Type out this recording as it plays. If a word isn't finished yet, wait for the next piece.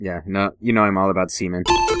Yeah, no, I'm all about semen.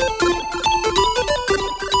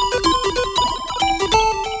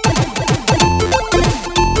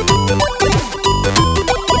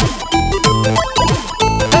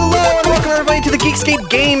 Hello and welcome everybody to the Geekscape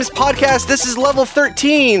Games podcast. This is level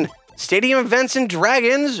 13, Stadium Events and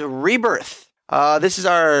Dragons Rebirth. This is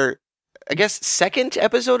our, I guess, second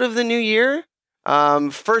episode of the new year.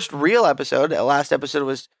 First real episode. The last episode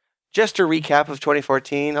was just a recap of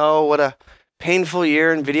 2014. Oh, what a painful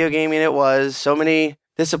year in video gaming it was. So many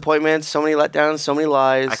disappointments, so many letdowns, so many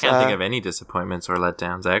lies. I can't think of any disappointments or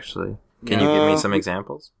letdowns, actually. Can you give me some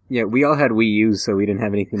examples? Yeah, we all had Wii U's, so we didn't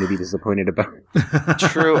have anything to be disappointed about.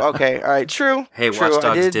 True. Okay. All right. True. Hey, True. Watch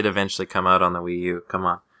Dogs did eventually come out on the Wii U. Come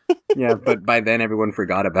on. Yeah, but by then everyone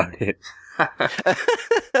forgot about it.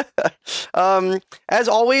 As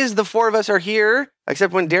always, the four of us are here,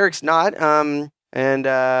 except when Derek's not. I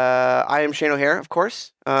am Shane O'Hare, of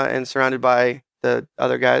course, and surrounded by the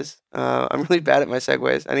other guys. I'm really bad at my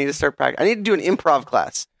segues. I need to start practicing. I need to do an improv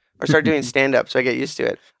class or start doing stand-up so I get used to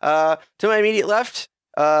it. To my immediate left,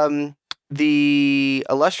 the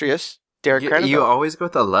illustrious Derek Craneville. You always go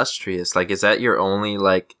with illustrious. Like, is that your only,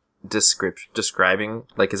 like, describing?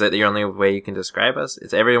 Like, is that the only way you can describe us?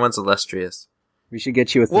 It's everyone's illustrious. We should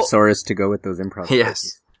get you a thesaurus to go with those improv.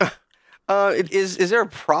 Yes. Is there a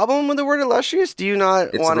problem with the word illustrious? Do you not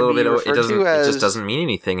want to be referred to as... It just doesn't mean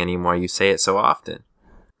anything anymore. You say it so often.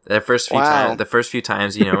 The first few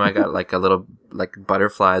times, I got like a little, like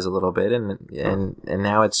butterflies a little bit, and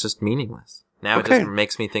now it's just meaningless. Now It just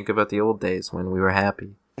makes me think about the old days when we were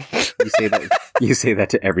happy. You say that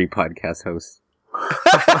to every podcast host.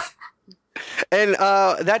 And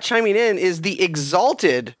that chiming in is the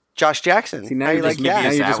exalted Josh Jackson. See, now you're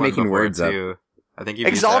just making words up. I think you've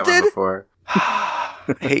used that one before. I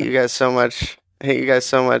hate you guys so much.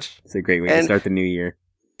 It's a great way to start the new year.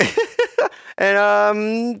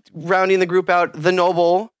 And rounding the group out, the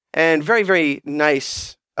noble and very, very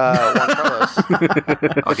nice Juan Carlos.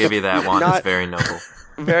 I'll give you that one. It's very noble.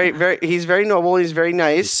 He's very noble. He's very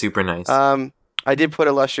nice. He's super nice. I did put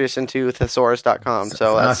illustrious into thesaurus.com.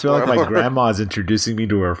 So I feel like my grandma's introducing me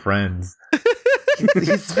to her friends.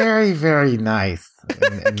 He's very, very nice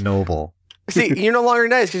and noble. See, you're no longer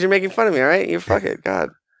nice because you're making fun of me, all right? You fuck it, God.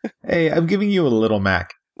 Hey, I'm giving you a little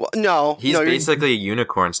Mac. Well, no. He's basically a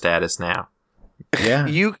unicorn status now. Yeah. I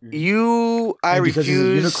refuse. Because he's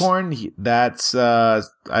a unicorn, that's a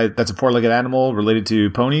four-legged animal related to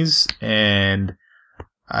ponies, and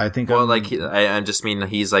I think. Well, I just mean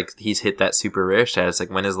he's hit that super rare status. Like,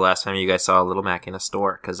 when is the last time you guys saw a Little Mac in a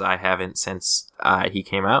store? Because I haven't since he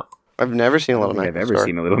came out. I've never seen a Little Mac. I've ever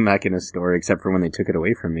seen a Little Mac in a store, except for when they took it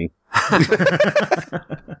away from me.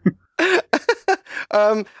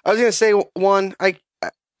 I was gonna say one. I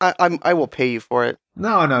will pay you for it.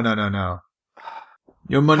 No.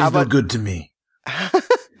 Your money's no good to me. How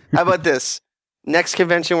about this? Next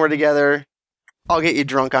convention we're together, I'll get you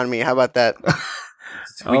drunk on me. How about that?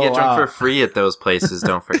 We get drunk for free at those places,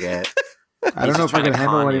 don't forget. I don't know if I can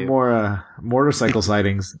handle any more motorcycle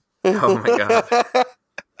sightings. Oh my god.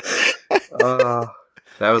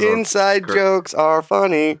 That was inside jokes are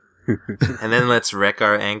funny. And then let's wreck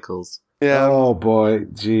our ankles. Yeah. Oh boy.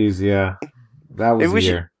 Jeez, yeah. That was the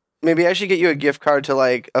year. Maybe I should get you a gift card to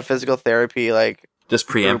like a physical therapy, like just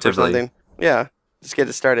preemptively. Yeah, just get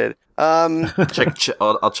it started. I'll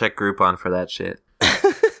check Groupon for that shit.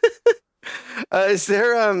 Is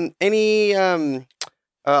there any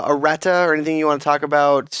errata or anything you want to talk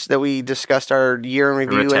about that we discussed our year in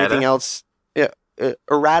review? Errata? Anything else? Yeah,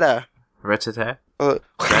 errata. Ratata.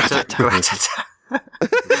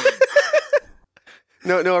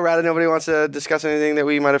 No errata. Nobody wants to discuss anything that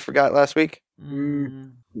we might have forgot last week.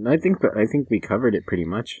 I think we covered it pretty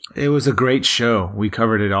much. It was a great show. We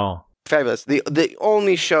covered it all. Fabulous. The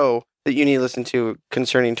only show that you need to listen to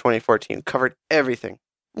concerning 2014 covered everything.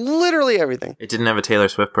 Literally everything. It didn't have a Taylor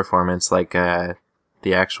Swift performance like the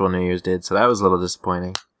actual New Year's did, so that was a little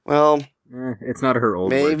disappointing. Well, it's not her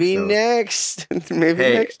old maybe work, so. next.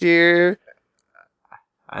 Next year.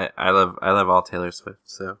 I love all Taylor Swift,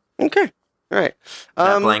 so. Okay. All right.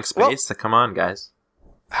 That blank space. Come on, guys.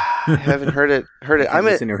 I haven't heard it. I can't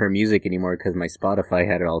listen to her music anymore because my Spotify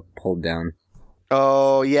had it all pulled down.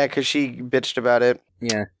 Oh, yeah, because she bitched about it.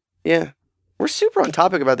 Yeah. Yeah. We're super on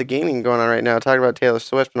topic about the gaming going on right now, talking about Taylor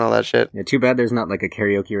Swift and all that shit. Yeah, too bad there's not like a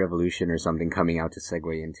karaoke revolution or something coming out to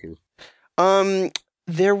segue into.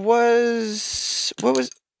 There was...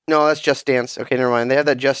 No, that's Just Dance. Okay, never mind. They have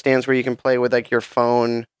that Just Dance where you can play with like your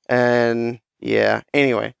phone and... Yeah.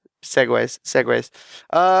 Anyway. Segues.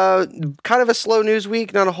 Kind of a slow news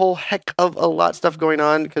week. Not a whole heck of a lot of stuff going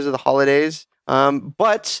on because of the holidays.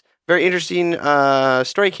 But very interesting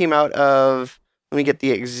story came out of. Let me get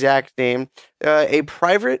the exact name. A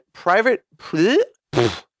private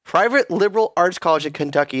liberal arts college in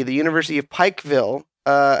Kentucky, the University of Pikeville,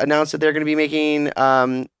 announced that they're going to be making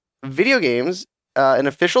video games an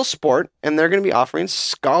official sport, and they're going to be offering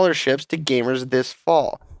scholarships to gamers this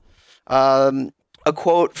fall. A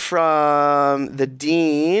quote from the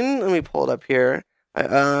dean. Let me pull it up here.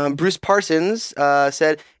 Bruce Parsons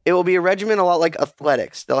said, "It will be a regimen a lot like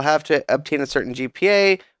athletics. They'll have to obtain a certain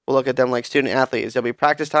GPA. We'll look at them like student athletes. There'll be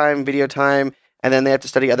practice time, video time, and then they have to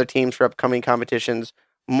study other teams for upcoming competitions,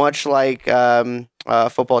 much like a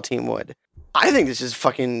football team would." I think this is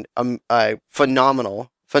fucking phenomenal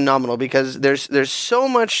because there's so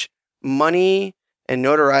much money and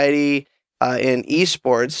notoriety in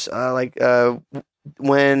esports.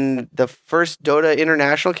 When the first Dota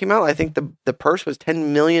International came out, I think the purse was $10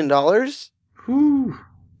 million. Whew.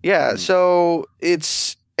 Yeah, so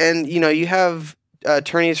it's, and you have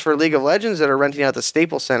attorneys for League of Legends that are renting out the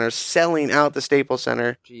Staples Center, selling out the Staples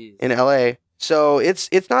Center in LA. So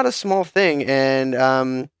it's not a small thing,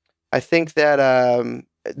 and I think that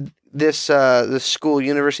this school,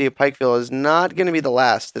 University of Pikeville, is not going to be the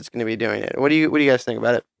last that's going to be doing it. What do you guys think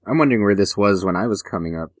about it? I'm wondering where this was when I was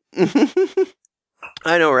coming up.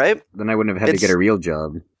 I know, right? Then I wouldn't have had to get a real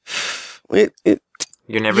job.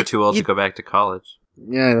 You're never too old to go back to college.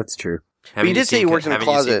 Yeah, that's true. You did say you worked in a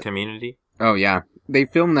closet. You seen Community? Oh yeah, they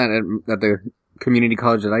filmed that at the community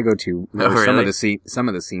college that I go to. Really? Some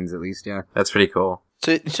of the scenes, at least. Yeah, that's pretty cool.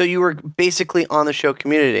 So you were basically on the show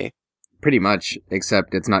Community. Pretty much,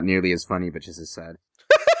 except it's not nearly as funny, but just as sad.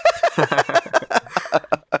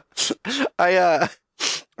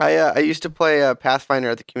 I used to play Pathfinder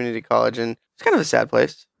at the community college, and it's kind of a sad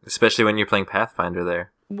place. Especially when you're playing Pathfinder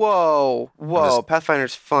there. Whoa,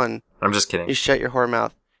 Pathfinder's fun. I'm just kidding. You shut your whore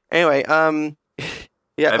mouth. Anyway,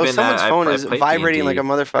 yeah, someone's phone is vibrating like a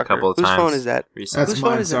motherfucker. A couple of Whose times phone is that? Recently. That's Whose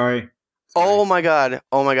mine, phone is sorry. Oh my god,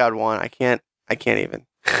 Juan, I can't even.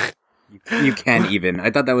 You can't even.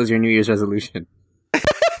 I thought that was your New Year's resolution.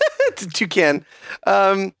 Toucan.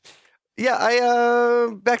 Yeah,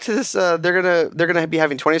 back to this. They're gonna be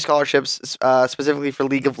having 20 scholarships specifically for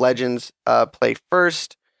League of Legends Play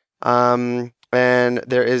First. And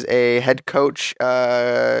there is a head coach,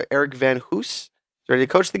 Eric Van Hoos, ready to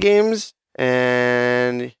coach the games.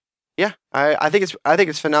 And yeah, I think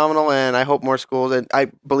it's phenomenal, and I hope more schools, and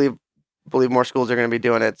I believe more schools are going to be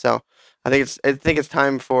doing it. So I think it's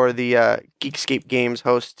time for the Geekscape Games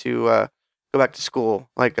host to go back to school,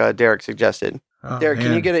 like Derek suggested. Oh, Derek, man.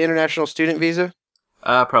 can you get an international student visa?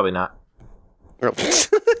 Probably not. All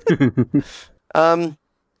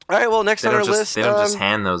right. Well, next on our list, they don't just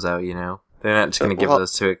hand those out. They're not just going to give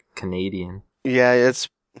those to a Canadian. Yeah,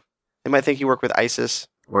 they might think you work with ISIS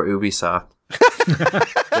or Ubisoft.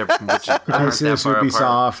 ISIS,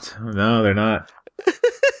 Ubisoft. No, they're not.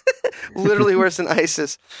 Literally worse than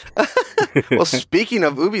ISIS. Well, speaking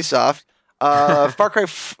of Ubisoft, Far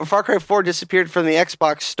Cry 4 disappeared from the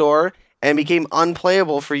Xbox store and became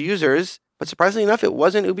unplayable for users. But surprisingly enough, it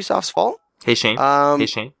wasn't Ubisoft's fault. Hey Shane. I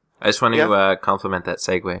just want to compliment that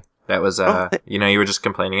segue. That was, you were just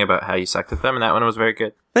complaining about how you sucked at them, and that one was very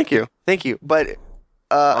good. Thank you. But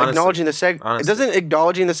acknowledging the segue, doesn't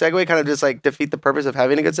acknowledging the segue kind of just like defeat the purpose of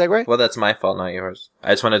having a good segue? Well, that's my fault, not yours.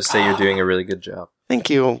 I just wanted to say you're doing a really good job. Thank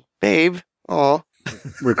you, babe. Aw.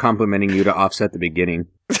 We're complimenting you to offset the beginning.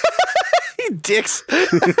 You dicks.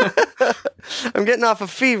 I'm getting off a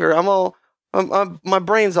fever. My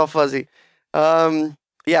brain's all fuzzy.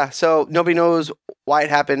 Yeah, so nobody knows why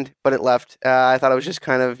it happened, but it left. I thought it was just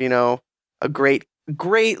kind of, a great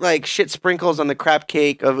like shit sprinkles on the crap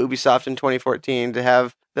cake of Ubisoft in 2014 to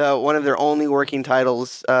have one of their only working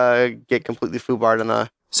titles get completely foobarred on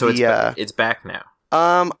the. So it's back now.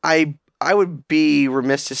 I would be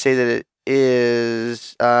remiss to say that it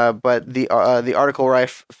is, but the article where I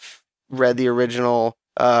read the original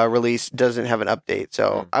release doesn't have an update,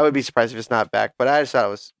 so I would be surprised if it's not back. But I thought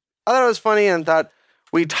it was funny and thought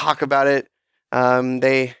we'd talk about it.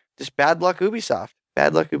 They just bad luck Ubisoft.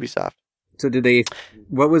 Bad luck Ubisoft. So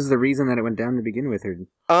what was the reason that it went down to begin with?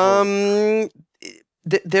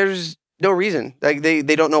 There's no reason. Like they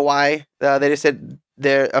don't know why. They just said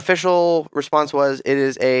their official response was it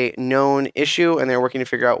is a known issue and they're working to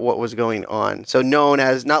figure out what was going on. So known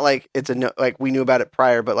as not like it's like we knew about it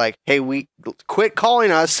prior, but like, hey, we quit calling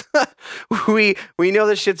us. we know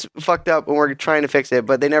this shit's fucked up and we're trying to fix it,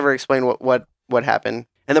 but they never explained what happened.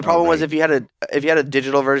 And the problem was if you had a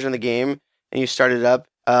digital version of the game and you started it up,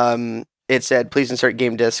 it said, please insert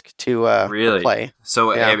game disc to really? Play.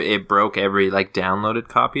 So it broke every downloaded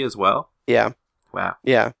copy as well? Yeah. Wow.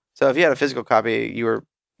 Yeah. So if you had a physical copy, you were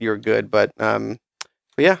you're good. But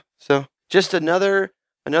yeah. So just another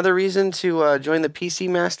reason to join the PC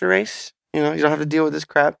Master Race. You know, you don't have to deal with this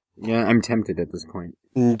crap. Yeah, I'm tempted at this point.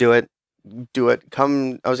 Do it.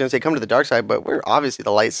 Come. I was gonna say come to the dark side, but we're obviously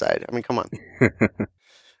the light side. I mean, come on.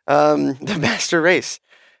 The Master Race.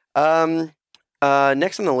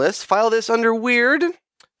 Next on the list, file this under weird.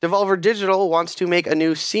 Devolver Digital wants to make a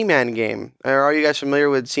new Seaman game. Are you guys familiar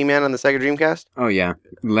with Seaman on the Sega Dreamcast? Oh yeah,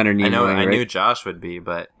 Leonard Nimoy. I knew Josh would be,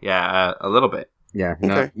 but yeah, a little bit. Yeah,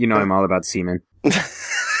 no, okay. You know I'm all about semen.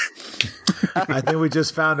 I think we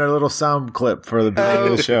just found our little sound clip for the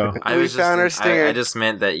beginning of the show. We found our stinger. I just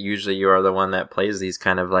meant that usually you are the one that plays these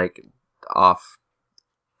kind of like off,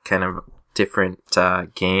 kind of different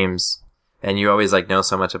games, and you always like know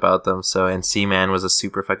so much about them. So, and Seaman was a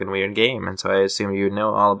super fucking weird game, and so I assume you would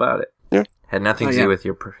know all about it. Yeah, had nothing to do with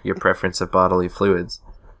your preference of bodily fluids.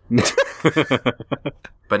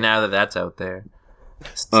 But now that that's out there,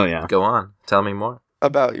 go on, tell me more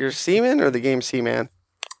about your semen or the game Seaman.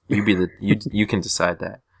 You can decide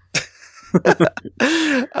that.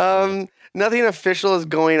 Nothing official is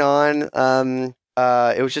going on.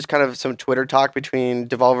 It was just kind of some Twitter talk between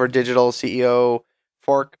Devolver Digital CEO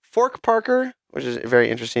Fork Parker, which is a very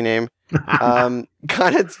interesting name. He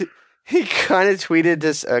kind of tweeted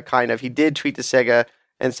this. He did tweet to Sega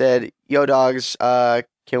and said, "Yo, dogs,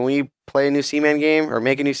 can we play a new Seaman game or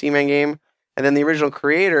make a new Seaman game?" And then the original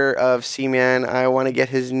creator of Seaman, I want to get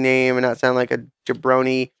his name and not sound like a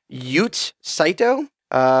jabroni, Ute Saito,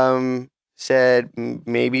 said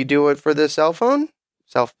maybe do it for the cell phone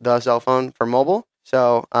for mobile.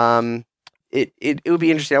 So it would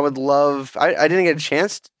be interesting. I would love. I didn't get a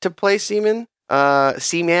chance to play Seaman.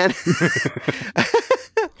 Seaman.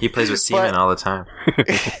 He plays with Seaman all the time.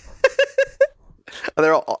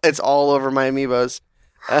 It's all over my amiibos.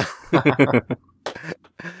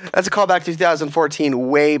 That's a callback to 2014,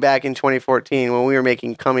 way back in 2014 when we were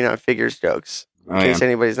making coming out figures jokes. In case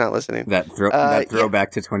anybody's not listening. That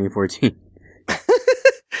throwback to 2014.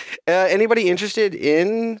 Anybody interested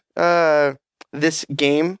in this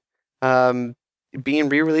game being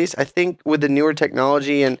re-released? I think with the newer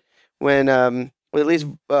technology and when with at least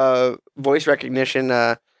voice recognition,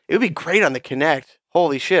 it would be great on the Kinect.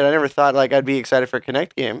 Holy shit! I never thought I'd be excited for a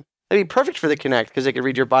Kinect game. That'd be perfect for the Kinect because they could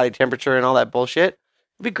read your body temperature and all that bullshit.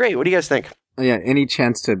 It'd be great. What do you guys think? Yeah, any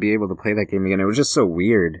chance to be able to play that game again? It was just so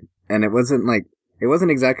weird, and it wasn't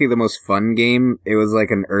exactly the most fun game. It was like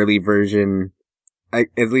an early version. At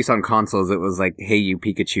least on consoles, it was like Hey You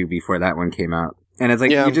Pikachu before that one came out. And it's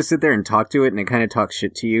like, you just sit there and talk to it, and it kind of talks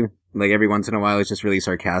shit to you. Like, every once in a while, it's just really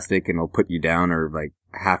sarcastic, and it'll put you down or, like,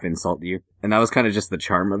 half insult you. And that was kind of just the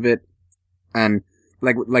charm of it. And,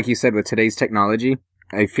 like you said, with today's technology,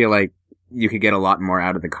 I feel like you could get a lot more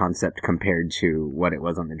out of the concept compared to what it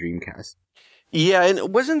was on the Dreamcast. Yeah,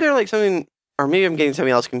 and wasn't there, like, something, or maybe I'm getting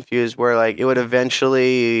something else confused, where, like, it would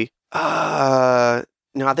eventually, no,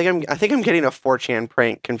 I think I'm getting a 4chan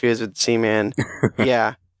prank confused with Seaman.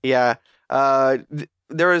 Yeah.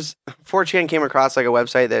 There was 4chan came across like a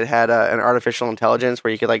website that had an artificial intelligence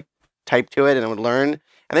where you could like type to it and it would learn,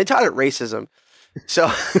 and they taught it racism. So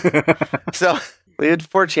we had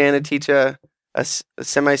 4chan to teach a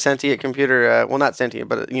semi-sentient computer, well, not sentient,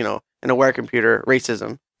 but an aware computer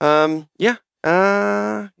racism. Yeah.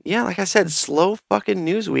 Like I said, slow fucking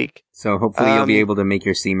news week. So hopefully you'll be able to make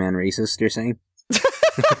your Seaman racist. You're saying?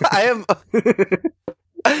 I am.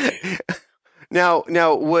 Now,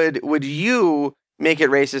 would you make it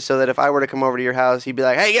racist so that if I were to come over to your house, he'd be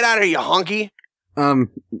like, "Hey, get out of here, you honky"?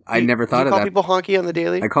 I never thought of that. Do you call people honky on the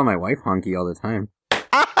daily? I call my wife honky all the time.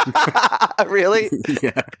 Really?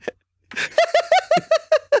 Yeah.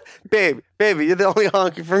 Baby, you're the only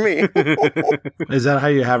honky for me. Is that how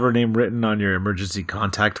you have her name written on your emergency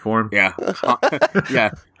contact form? Yeah.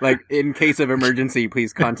 Yeah. Like, in case of emergency,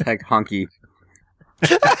 please contact honky.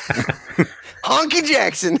 Honky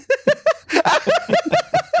Jackson.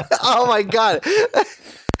 Oh my god.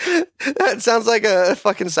 That sounds like a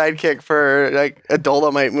fucking sidekick for like a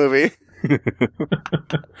Dolomite movie.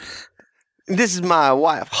 This is my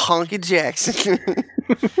wife, Honky Jackson.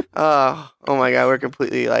 Oh my god, we're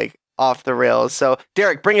completely like off the rails. So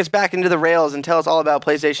Derek, bring us back into the rails and tell us all about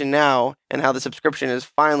PlayStation Now and how the subscription is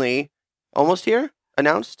finally almost here.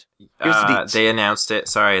 Announced? They announced it.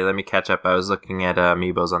 Sorry, let me catch up. I was looking at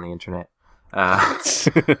Amiibos on the internet.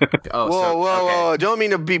 Whoa! Don't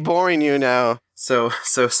mean to be boring you now. So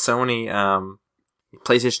Sony,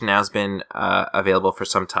 PlayStation Now has been available for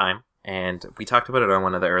some time, and we talked about it on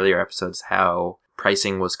one of the earlier episodes. How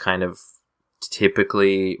pricing was kind of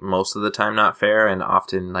typically most of the time not fair and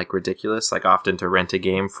often like ridiculous. Like often to rent a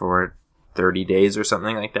game for 30 days or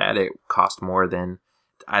something like that, it cost more than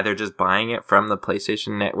either just buying it from the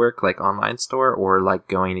PlayStation Network, like online store, or like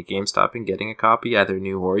going to GameStop and getting a copy, either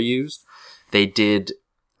new or used. They did,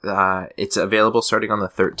 it's available starting on the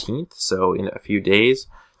 13th, so in a few days,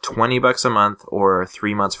 $20 a month or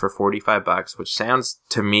 3 months for $45, which sounds,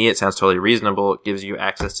 to me, it sounds totally reasonable. It gives you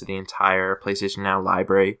access to the entire PlayStation Now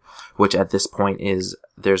library, which at this point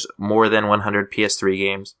there's more than 100 PS3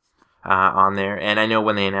 games, on there. And I know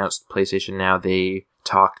when they announced PlayStation Now, they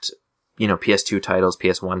talked, PS2 titles,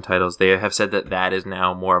 PS1 titles. They have said that is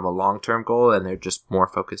now more of a long-term goal, and they're just more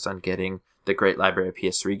focused on getting the great library of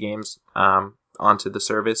PS3 games, onto the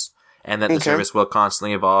service. And that the service will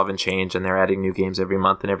constantly evolve and change, and they're adding new games every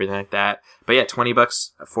month and everything like that. But yeah, $20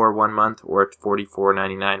 for 1 month or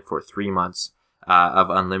 $44.99 for 3 months of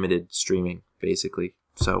unlimited streaming, basically.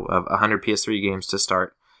 So of 100 PS3 games to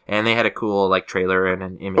start. And they had a cool like trailer and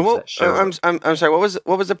an image that showed. I'm sorry.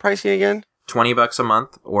 What was the pricing again? $20 a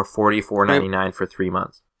month or $44.99 for 3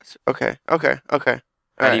 months. Okay. How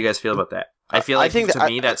do you guys feel about that? I feel like to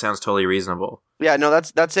me that sounds totally reasonable. Yeah, no,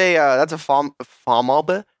 that's a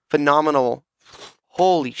phenomenal.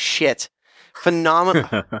 Holy shit.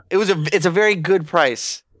 Phenomenal. It's a very good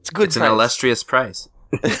price. It's a good price. It's an illustrious price.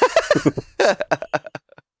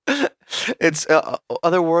 It's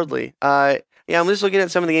otherworldly. Yeah, I'm just looking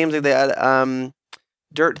at some of the games like they had.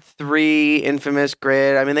 Dirt 3, Infamous,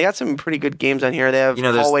 Grid. I mean, they got some pretty good games on here. They have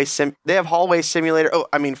Hallway Simulator. Oh,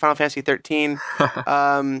 I mean, Final Fantasy 13,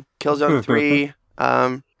 Killzone 3.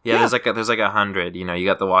 There's like 100. You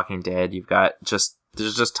got The Walking Dead. You've got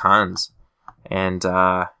there's just tons, and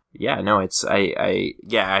I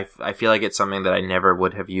feel like it's something that I never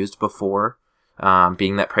would have used before,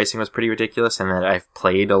 being that pricing was pretty ridiculous, and that I've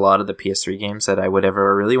played a lot of the PS3 games that I would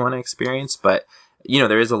ever really want to experience. But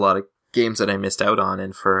there is a lot of games that I missed out on,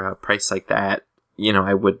 and for a price like that,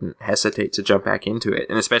 I wouldn't hesitate to jump back into it.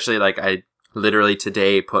 And especially like I literally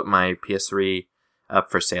today put my PS3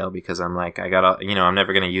 up for sale because I'm like, I'm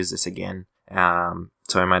never going to use this again.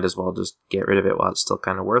 So I might as well just get rid of it while it's still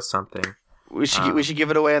kind of worth something. We should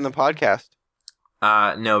give it away on the podcast.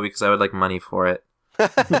 No, because I would like money for it.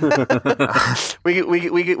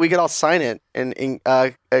 we could all sign it and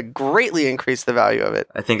greatly increase the value of it.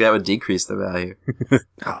 I think that would decrease the value.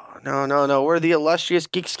 Oh, no. We're the illustrious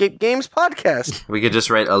Geekscape Games podcast. We could just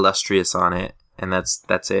write illustrious on it, and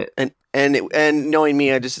that's it. And knowing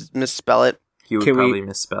me, I just misspell it. You would probably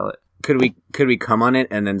misspell it. Could we come on it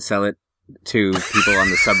and then sell it to people on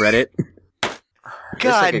the subreddit?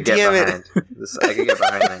 God damn it! I could get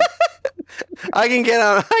behind that. I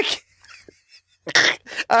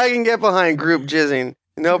can get behind group jizzing.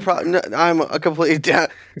 No problem. No, I'm completely down.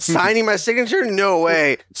 Signing my signature? No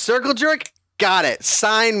way. Circle jerk? Got it.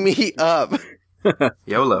 Sign me up.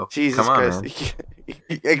 YOLO. Jesus Come on, Christ.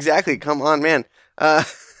 Man. Exactly. Come on, man. Oh,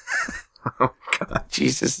 God.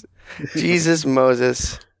 Jesus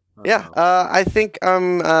Moses. Yeah. I think.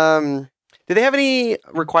 Do they have any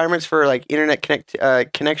requirements for like internet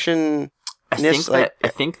connection? I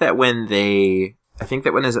think that when it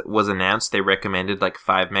was announced, they recommended like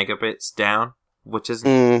 5 megabits down, which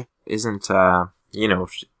isn't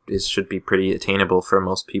it should be pretty attainable for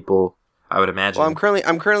most people, I would imagine. Well,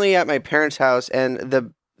 I'm currently at my parents' house, and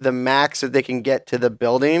the max that they can get to the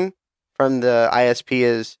building from the ISP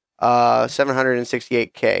is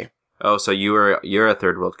 768K. Oh, so you're a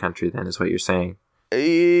third world country then, is what you're saying?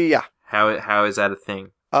 Yeah. How is that a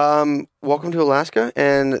thing? Welcome to Alaska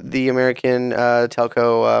and the American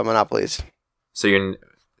telco monopolies. So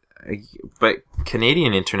but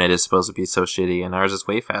Canadian internet is supposed to be so shitty, and ours is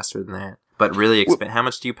way faster than that. But really how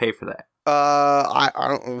much do you pay for that? I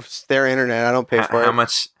don't know. It's their internet. I don't pay for it.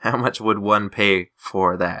 How much would one pay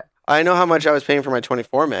for that? I know how much I was paying for my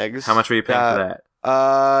 24 megs. How much were you paying for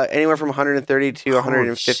that? Anywhere from 130 to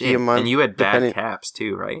 150 a month. And you had bad caps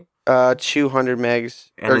too, right? 200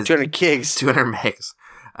 megs or 200 gigs. 200 megs.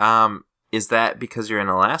 Is that because you're in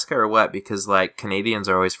Alaska or what? Because like Canadians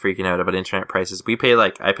are always freaking out about internet prices. I pay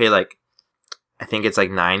I think it's like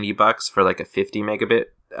 $90 for like a 50 megabit.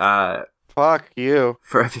 Fuck you.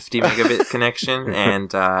 For a 50 megabit connection,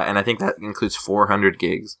 and I think that includes 400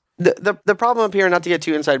 gigs. The problem up here, not to get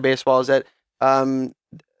too inside baseball, is that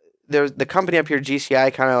there's the company up here,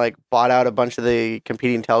 GCI, kind of like bought out a bunch of the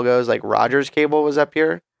competing telcos. Like Rogers Cable was up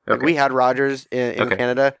here. Okay. Like we had Rogers in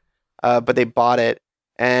Canada, but they bought it.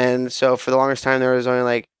 And so for the longest time, there was only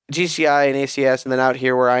like GCI and ACS, and then out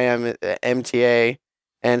here where I am, MTA.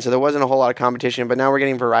 And so there wasn't a whole lot of competition, but now we're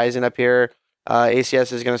getting Verizon up here.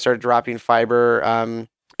 ACS is going to start dropping fiber.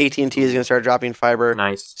 AT&T is going to start dropping fiber.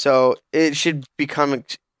 Nice. So it should become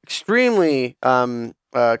extremely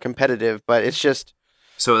competitive, but it's just...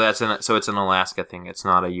 So it's an Alaska thing. It's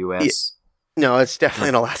not a U.S. No, it's definitely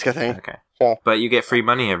an Alaska thing. Okay. Yeah. But you get free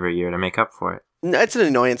money every year to make up for it. No, it's an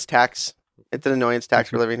annoyance tax. It's an annoyance tax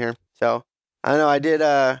for living here. So, I don't know. I did,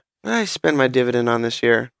 what did I spend my dividend on this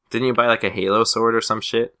year? Didn't you buy like a Halo sword or some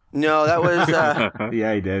shit? No, that was,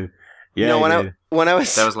 yeah, he did. Yeah, no, he did.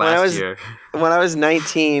 That was last year. When I was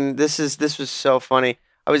 19, this was so funny.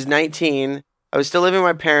 I was 19. I was still living with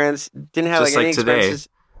my parents. Didn't have Just like any like today. expenses.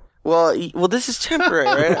 Well, this is temporary,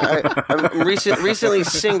 right? I'm recently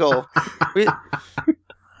single.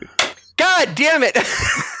 God damn it!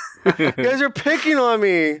 You guys are picking on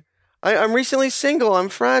me. I'm recently single. I'm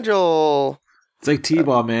fragile. It's like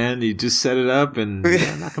T-ball, man. You just set it up and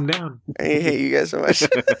knock him down. I hate you guys so much.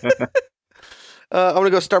 I'm gonna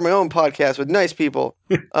go start my own podcast with nice people.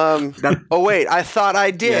 Oh wait, I thought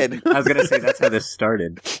I did. Yeah, I was gonna say that's how this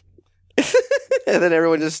started. And then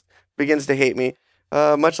everyone just begins to hate me,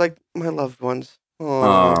 much like my loved ones.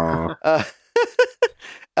 Aww.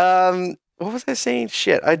 What was I saying?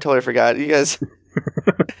 Shit, I totally forgot. You guys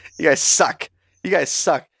suck. You guys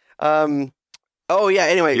suck. Oh yeah.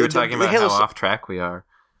 Anyway, you were talking about how off track we are.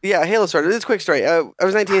 Yeah, Halo Sword. This is a quick story. I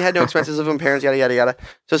was 19, had no expenses, lived with my parents, yada, yada, yada.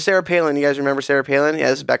 So Sarah Palin, you guys remember Sarah Palin? Yeah,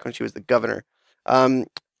 this is back when she was the governor.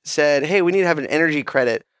 Said, hey, we need to have an energy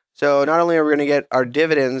credit. So not only are we going to get our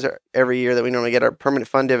dividends every year that we normally get, our permanent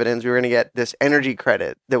fund dividends, we were going to get this energy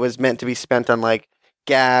credit that was meant to be spent on like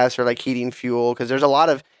gas or like heating fuel. Because there's a lot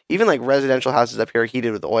of, even like residential houses up here are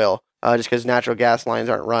heated with oil, just because natural gas lines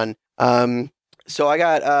aren't run. So I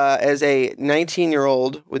got, as a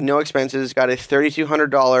 19-year-old with no expenses, got a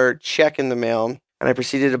 $3,200 check in the mail, and I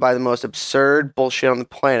proceeded to buy the most absurd bullshit on the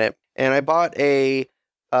planet. And I bought a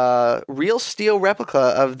real steel replica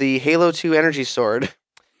of the Halo 2 energy sword,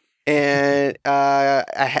 and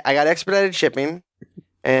I got expedited shipping,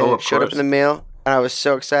 and it showed up in the mail, and I was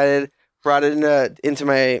so excited. Brought it into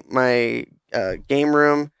my game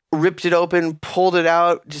room. Ripped it open, pulled it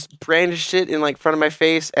out, just brandished it in like front of my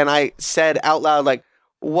face, and I said out loud, like,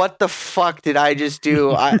 "What the fuck did I just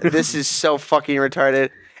do? This is so fucking retarded."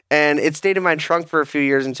 And it stayed in my trunk for a few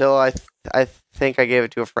years until I think I gave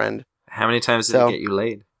it to a friend. How many times did it get you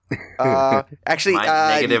laid? Actually,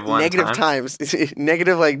 negative times,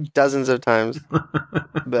 negative like dozens of times.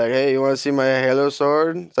 Be like, hey, you want to see my Halo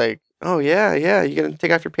sword? It's like, oh yeah. You gonna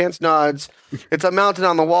take off your pants? No, it's mounted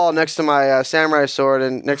on the wall next to my samurai sword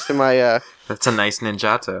and next to my. That's a nice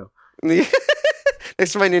ninjato.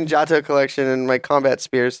 Next to my ninjato collection and my combat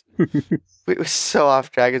spears. It was so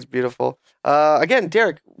off track. It's beautiful. Again,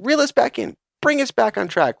 Derek, reel us back in. Bring us back on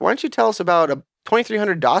track. Why don't you tell us about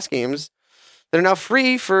 2,300 DOS games that are now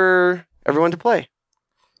free for everyone to play?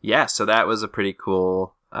 Yeah, so that was a pretty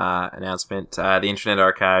cool announcement. The Internet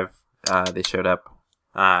Archive, they showed up.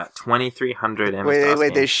 2,300 MS-DOS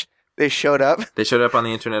Wait, games. they showed up? They showed up on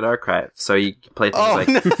the Internet Archive. So you can play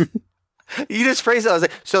things No. You just phrased it. I was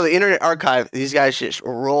like, so the Internet Archive, these guys just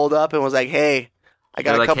rolled up and was like, hey, I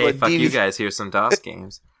got a couple of fuck DVDs. you guys, here's some DOS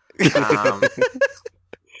games.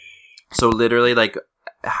 So literally, like,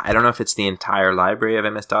 I don't know if it's the entire library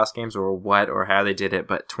of MS-DOS games or what or how they did it,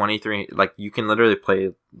 but 23, like, you can literally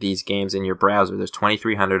play these games in your browser. There's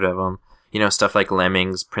 2,300 of them. You know, stuff like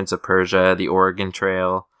Lemmings, Prince of Persia, The Oregon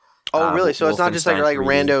Trail. Oh, really? So it's not just like 3D.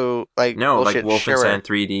 rando, like, no, bullshit, like Wolfenstein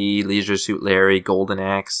 3D, Leisure Suit Larry, Golden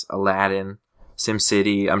Axe, Aladdin,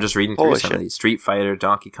 SimCity. I'm just reading through some of these. Street Fighter,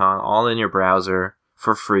 Donkey Kong, all in your browser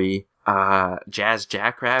for free. Jazz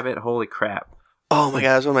Jackrabbit, holy crap. Oh my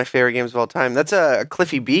god, that's one of my favorite games of all time. That's a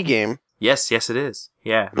Cliffy B game. Yes, it is.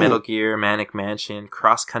 Yeah, Metal Gear, Manic Mansion,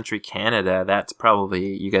 Cross Country Canada. That's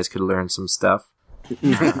probably, you guys could learn some stuff.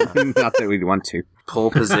 Not that we'd want to.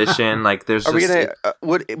 Pole position, like there's. Are we gonna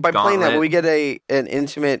by playing that? Gauntlet. Will we get an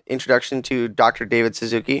intimate introduction to Dr. David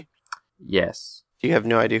Suzuki? Yes. Do you have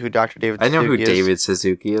no idea who Dr. David? I know Suzuki who is? David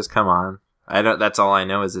Suzuki is. Come on, I don't. That's all I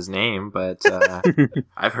know is his name, but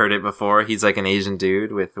I've heard it before. He's like an Asian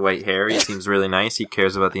dude with white hair. He seems really nice. He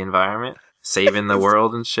cares about the environment, saving the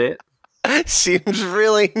world and shit. Seems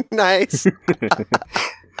really nice.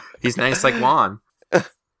 He's nice like Juan.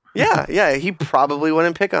 Yeah. He probably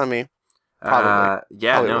wouldn't pick on me.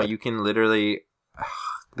 Probably. You can literally.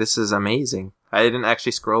 This is amazing. I didn't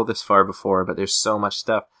actually scroll this far before, but there's so much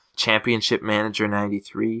stuff. Championship Manager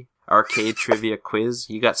 93, Arcade Trivia Quiz.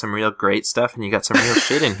 You got some real great stuff, and you got some real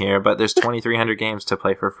shit in here. But there's 2,300 games to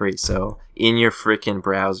play for free. So in your freaking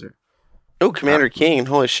browser. Oh, Commander King!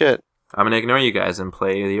 Holy shit! I'm gonna ignore you guys and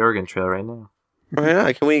play the Oregon Trail right now. Oh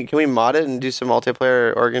yeah, can we mod it and do some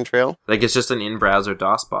multiplayer Oregon Trail? Like it's just an in-browser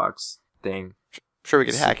DOSBox thing. Sure, we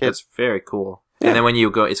could hack it. It's very cool. Yeah. And then when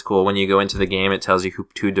you go, it's cool when you go into the game. It tells you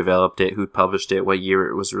who developed it, who published it, what year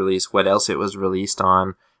it was released, what else it was released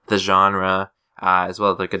on, the genre. as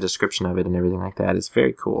well as like a description of it and everything like that. It's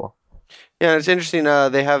very cool. Yeah, it's interesting.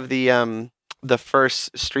 They have the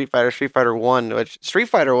first Street Fighter 1, which Street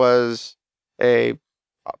Fighter was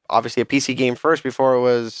obviously a PC game first before it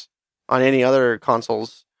was on any other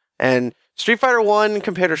consoles. And Street Fighter 1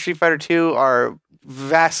 compared to Street Fighter 2 are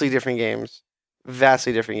vastly different games.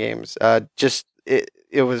 It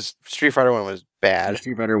was Street Fighter 1 was bad.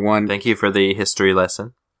 Street Fighter 1. Thank you for the history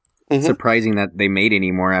lesson. Mm-hmm. Surprising that they made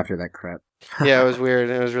any more after that crap. Yeah, it was weird.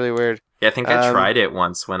 It was really weird. Yeah, I think I tried it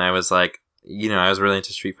once when I was like, I was really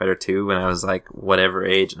into Street Fighter 2 when I was like whatever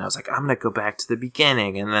age, and I was like, I'm gonna go back to the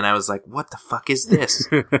beginning, and then I was like, what the fuck is this?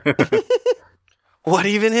 What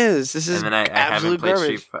even is this? Is and then I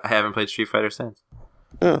haven't played Street Fighter since.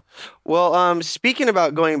 Oh. Well, speaking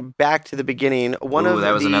about going back to the beginning, that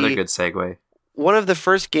was another good segue. One of the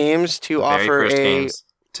first games to offer segues.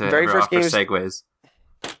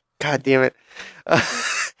 God damn it!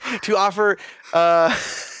 To offer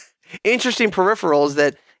interesting peripherals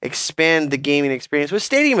that expand the gaming experience with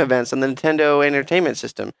stadium events on the Nintendo Entertainment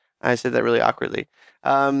System. I said that really awkwardly.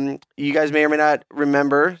 You guys may or may not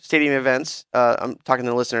remember stadium events. I'm talking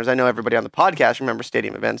to the listeners. I know everybody on the podcast remembers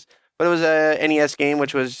stadium events, but it was a NES game,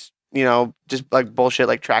 which was, just like bullshit,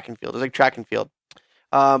 like track and field. It was like track and field.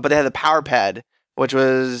 But they had the Power Pad, which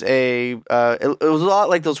was it was a lot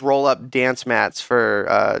like those roll-up dance mats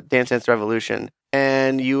for Dance Dance Revolution.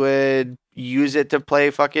 And you would use it to play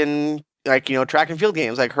fucking, track and field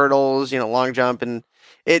games, like hurdles, long jump. And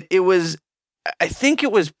it was, I think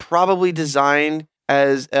it was probably designed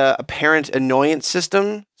as a parent annoyance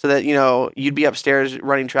system so that, you'd be upstairs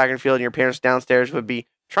running track and field and your parents downstairs would be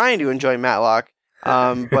trying to enjoy Matlock.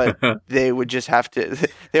 But they would just have to,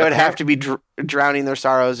 be drowning their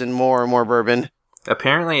sorrows in more and more bourbon.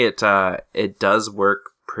 Apparently it does work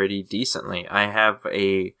pretty decently. I have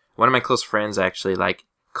one of my close friends actually like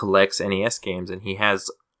collects NES games, and he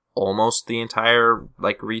has almost the entire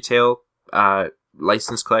like retail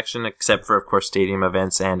license collection, except for of course stadium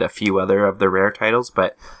events and a few other of the rare titles.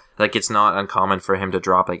 But like it's not uncommon for him to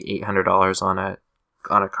drop like $800 on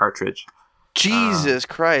a cartridge. Jesus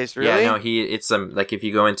Christ! Really? Yeah, no. It's like if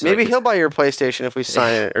you go into maybe he'll buy your PlayStation if we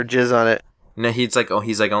sign it or jizz on it. No, he's like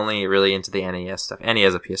only really into the NES stuff, and he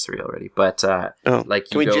has a PS3 already. But like,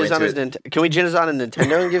 can we jizz on a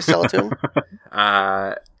Nintendo and sell it to him?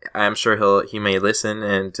 I'm sure he may listen,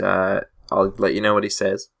 and I'll let you know what he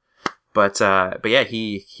says. But yeah,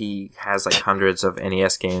 he has like hundreds of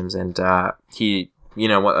NES games, and he,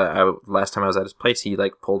 last time I was at his place, he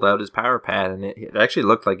like pulled out his Power Pad, and it actually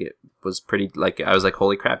looked like it was pretty. Like I was like,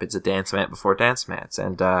 holy crap, it's a dance mat before dance mats,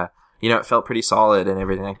 and it felt pretty solid and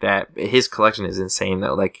everything like that. His collection is insane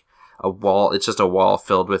though. Like it's just a wall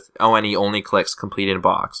filled with, and he only collects complete in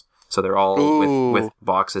box. So they're all with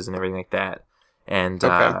boxes and everything like that. And,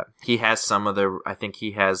 he has I think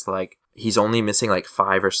he has like, he's only missing like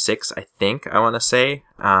 5 or 6, I think, I want to say.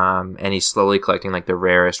 And he's slowly collecting like the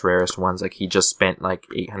rarest ones. Like he just spent like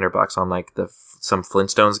 $800 on like some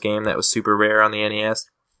Flintstones game that was super rare on the NES.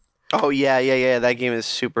 Oh yeah. That game is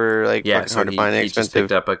super hard to find. He just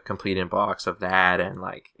picked up a complete in box of that, and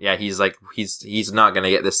like he's not gonna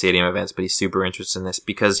get the stadium events, but he's super interested in this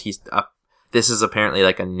because this is apparently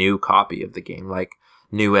like a new copy of the game, like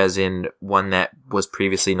new as in one that was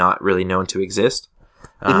previously not really known to exist.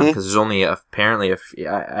 Because there's only apparently I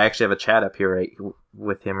actually have a chat up here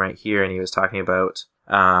with him right here, and he was talking about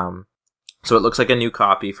so it looks like a new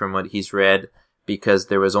copy from what he's read, because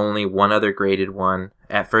there was only one other graded one.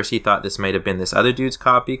 At first he thought this might have been this other dude's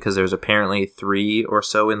copy, because there's apparently 3 or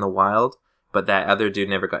so in the wild, but that other dude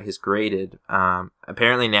never got his graded.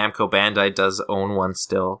 Apparently Namco Bandai does own one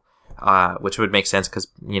still, which would make sense because,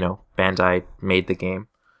 Bandai made the game.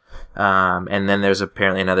 And then there's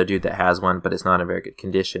apparently another dude that has one, but it's not in very good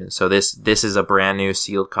condition. So this is a brand new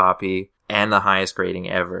sealed copy and the highest grading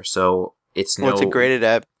ever. So what's it graded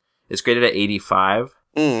at? It's graded at 85.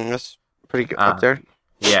 That's pretty good up there.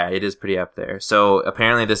 Yeah, it is pretty up there. So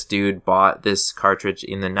apparently this dude bought this cartridge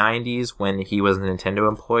in the 90s when he was a Nintendo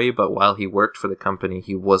employee, but while he worked for the company,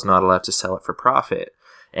 he was not allowed to sell it for profit.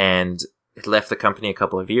 And it left the company a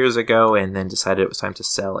couple of years ago and then decided it was time to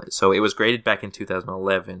sell it. So it was graded back in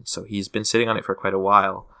 2011. So he's been sitting on it for quite a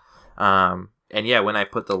while. And yeah, when I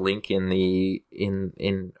put the link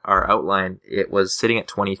in our outline, it was sitting at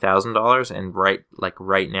 $20,000, and right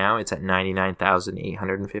now it's at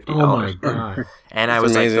 $99,850. Oh my god! And I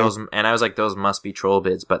was like, those must be troll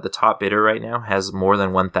bids. But the top bidder right now has more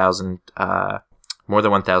than 1,000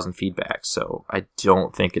 feedbacks. So I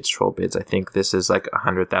don't think it's troll bids. I think this is like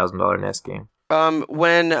 $100,000 NES game.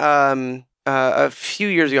 When a few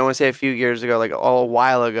years ago, I want to say a few years ago, like a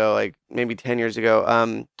while ago, like maybe 10 years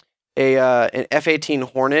ago, an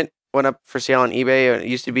F-18 Hornet went up for sale on eBay. It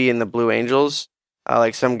used to be in the Blue Angels.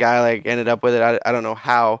 Like some guy like ended up with it. I don't know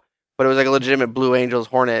how, but it was like a legitimate Blue Angels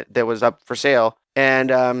Hornet that was up for sale. And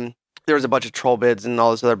there was a bunch of troll bids and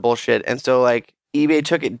all this other bullshit. And so like eBay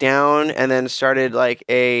took it down and then started like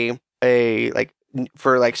a like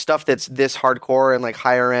for like stuff that's this hardcore and like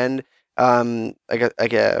higher end, like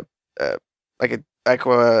a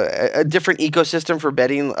different ecosystem for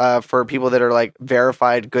betting for people that are like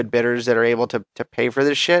verified good bidders that are able to pay for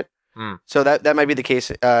this shit. So that might be the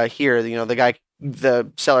case here. You know,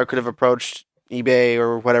 the seller could have approached eBay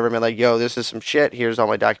or whatever, and been like, "Yo, this is some shit. Here's all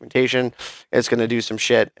my documentation. It's gonna do some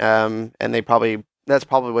shit." And that's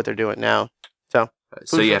probably what they're doing now.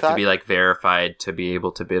 So you have to be like verified to be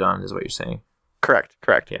able to bid on, is what you're saying? Correct.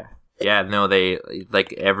 Yeah. No, they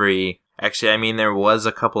like Actually, I mean, there was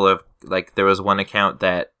a couple of like there was one account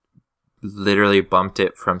that literally bumped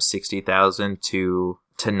it from 60,000 to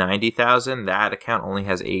 90,000. That account only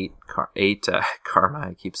has eight karma.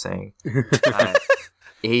 I keep saying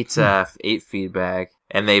eight feedback,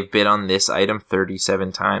 and they've bid on this item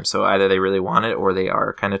 37 times. So either they really want it or they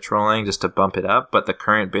are kind of trolling just to bump it up. But the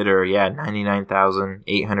current bidder,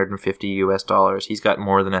 $99,850 He's got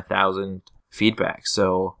more than 1,000 feedback.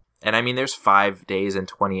 So, and I mean, there's 5 days and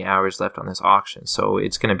 20 hours left on this auction, so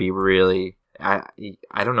it's going to be really. I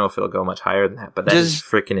don't know if it'll go much higher than that, but that is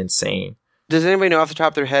freaking insane. Does anybody know off the top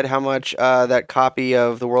of their head how much that copy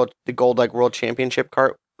of the gold like world championship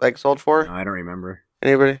cart like sold for? No, I don't remember.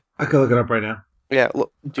 Anybody? I can look it up right now. Yeah,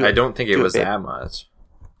 I don't think it was that much.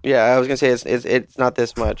 Yeah, I was gonna say it's not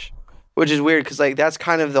this much, which is weird because like that's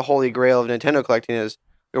kind of the holy grail of Nintendo collecting is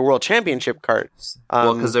the world championship cart.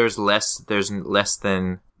 Well, because there's less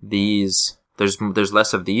than these. There's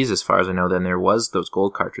less of these as far as I know than there was those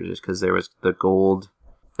gold cartridges because there was the gold.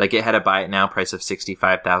 Like it had a buy it now price of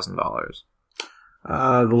 $65,000.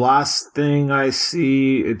 The last thing I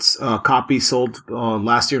see, it's a copy sold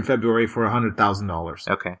last year in February for $100,000.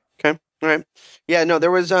 Okay. All right. Yeah, no,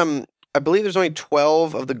 there was I believe there's only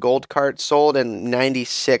 12 of the gold carts sold and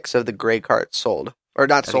 96 of the gray carts sold. Or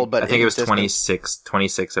not sold, but I think it was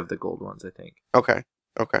 26 of the gold ones, I think. Okay.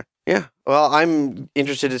 Yeah. Well, I'm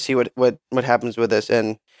interested to see what happens with this,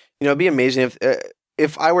 and you know, it'd be amazing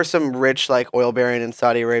if I were some rich like oil baron in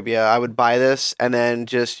Saudi Arabia, I would buy this and then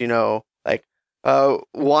just, you know, like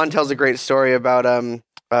Juan tells a great story about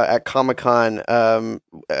at Comic-Con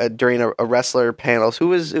during a wrestler panel. Who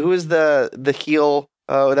was the heel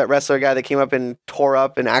that wrestler guy that came up and tore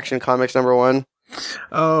up in Action Comics #1?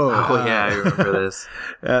 Oh yeah, I remember this.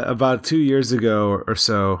 About 2 years ago or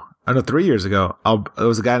so. I know 3 years ago. There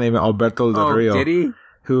was a guy named Alberto Del Rio. Did he?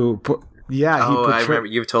 I remember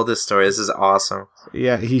you've told this story. This is awesome.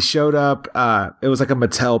 Yeah, he showed up. It was like a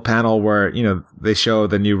Mattel panel where, you know, they show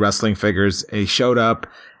the new wrestling figures. And he showed up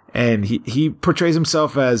and he portrays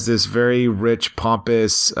himself as this very rich,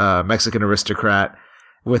 pompous Mexican aristocrat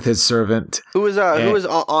with his servant. Who was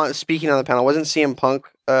on speaking on the panel? Wasn't CM Punk?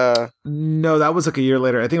 No, that was like a year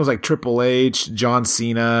later. I think it was like Triple H, John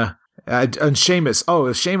Cena. And Sheamus.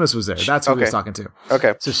 Oh, Sheamus was there. That's who he was talking to.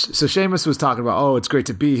 Okay. So Sheamus was talking about, oh, it's great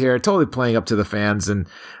to be here. Totally playing up to the fans. And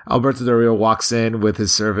Alberto Del Rio walks in with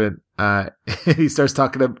his servant. He starts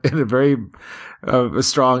talking in a very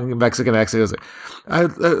strong Mexican accent. He was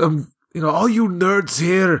like, you know, all you nerds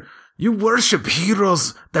here, you worship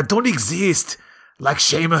heroes that don't exist, like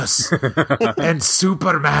Sheamus and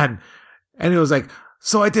Superman. And he was like,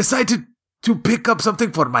 so I decided to pick up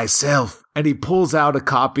something for myself. And he pulls out a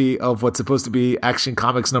copy of what's supposed to be Action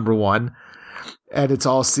Comics #1. And it's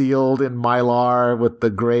all sealed in Mylar with the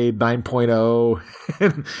grade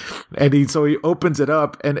 9.0. So he opens it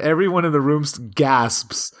up and everyone in the room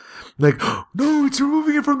gasps. Like, no, it's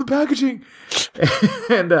removing it from the packaging.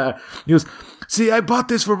 And he goes, see, I bought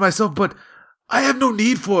this for myself, but I have no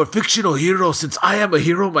need for a fictional hero since I am a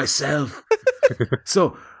hero myself.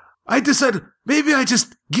 So I decided maybe I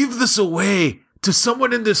just give this away to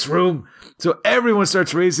someone in this room. So everyone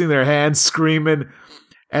starts raising their hands, screaming.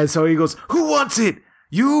 And so he goes, who wants it?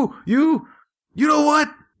 You know what?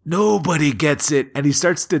 Nobody gets it. And he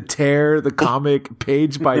starts to tear the comic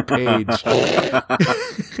page by page.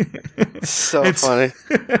 So funny.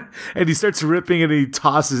 And he starts ripping it and he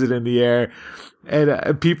tosses it in the air.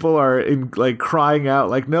 And people are crying out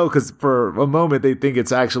like, no, because for a moment they think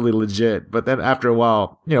it's actually legit. But then after a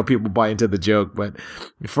while, you know, people buy into the joke. But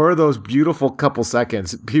for those beautiful couple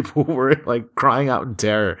seconds, people were like crying out in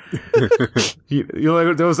terror.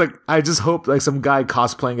 There was like, I just hope like some guy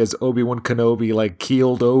cosplaying as Obi-Wan Kenobi like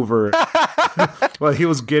keeled over while he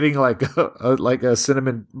was getting like a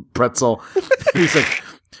cinnamon pretzel. He's like,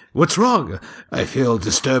 What's wrong? I feel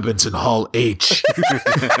disturbance in Hall H.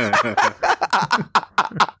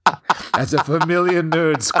 As if a million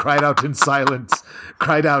nerds cried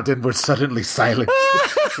out and were suddenly silent.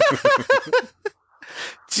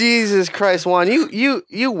 Jesus Christ, Juan,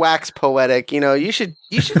 you wax poetic. You should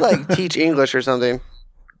like teach English or something.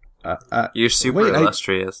 You're super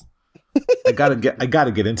illustrious. I gotta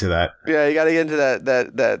get into that. Yeah, you gotta get into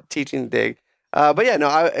that teaching dig. But yeah,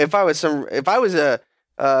 no. If I was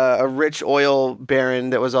a rich oil baron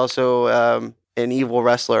that was also an evil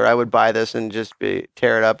wrestler, I would buy this and just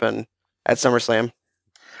tear it up and at SummerSlam.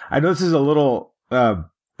 I know this is a little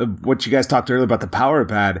what you guys talked earlier about the power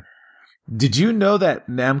pad. Did you know that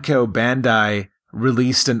Namco Bandai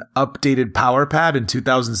released an updated power pad in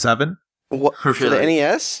 2007? What, for the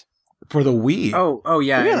NES? For the Wii. Oh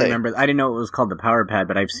yeah, really? I remember. I didn't know it was called the Power Pad,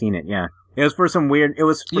 but I've seen it. Yeah, it was for some weird. It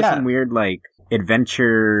was for some weird like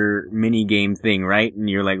adventure mini game thing, right? And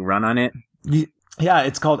you're like run on it. Yeah,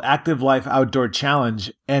 it's called Active Life Outdoor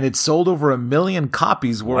Challenge, and it sold over 1 million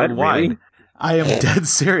copies worldwide. Really? I am dead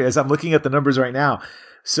serious. I'm looking at the numbers right now.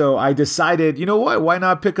 So I decided, you know what? Why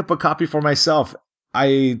not pick up a copy for myself?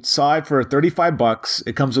 I saw it for $35.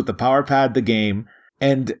 It comes with the Power Pad, the game.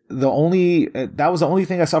 And that was the only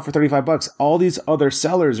thing I saw for $35. All these other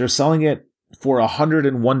sellers are selling it for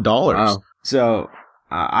 $101. Wow. So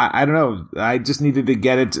I don't know. I just needed to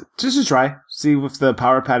get it just to try, see if the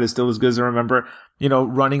Power Pad is still as good as I remember.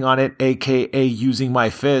 Running on it, aka using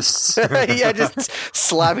my fists. Yeah, just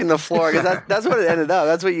slapping the floor because that's what it ended up.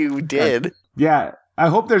 That's what you did. Yeah. I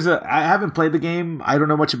hope I haven't played the game. I don't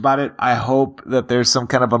know much about it. I hope that there's some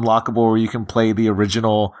kind of unlockable where you can play the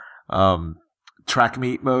original track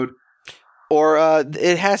meet mode. Or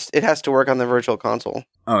it has to work on the Virtual Console.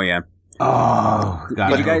 Oh yeah. Oh,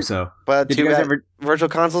 God, I hope so. But did you guys ever? Virtual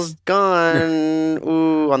Console's gone.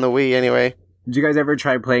 Ooh, on the Wii anyway. Did you guys ever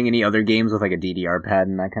try playing any other games with like a DDR pad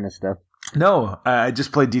and that kind of stuff? No, I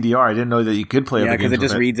just played DDR. I didn't know that you could play other games. Yeah, because it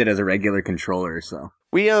just reads it as a regular controller. So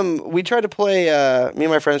we tried to play. Me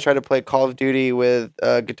and my friends tried to play Call of Duty with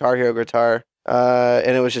Guitar Hero guitar,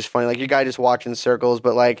 and it was just funny. Like your guy just walked in circles,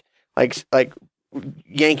 but like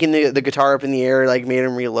yanking the guitar up in the air like made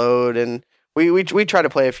him reload. And we tried to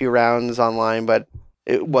play a few rounds online, but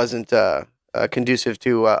it wasn't conducive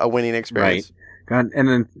to a winning experience. Right. God, and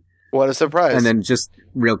then. What a surprise. And then just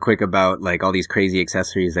real quick about like all these crazy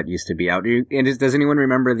accessories that used to be out. Does anyone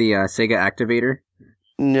remember the Sega Activator?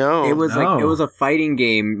 No. It was it was a fighting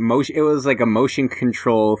game. It was like a motion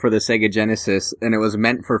control for the Sega Genesis, and it was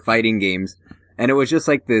meant for fighting games. And it was just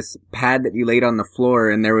like this pad that you laid on the floor,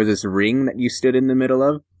 and there was this ring that you stood in the middle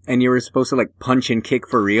of, and you were supposed to like punch and kick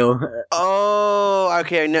for real. Oh,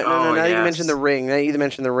 okay. No. Now yes. You mentioned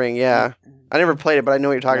the ring. Yeah. I never played it, but I know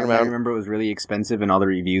what you're talking about. I remember it was really expensive, and all the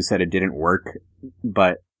reviews said it didn't work.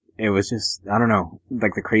 But it was just, I don't know,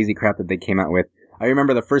 like the crazy crap that they came out with. I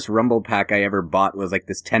remember the first Rumble Pack I ever bought was like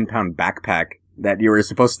this 10-pound backpack that you were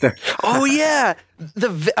supposed to... Oh, yeah!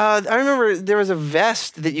 I remember there was a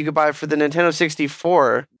vest that you could buy for the Nintendo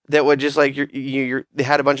 64 that would just like, they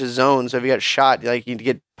had a bunch of zones, so if you got shot, like you'd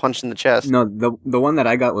get punched in the chest. No, the one that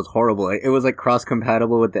I got was horrible. It was like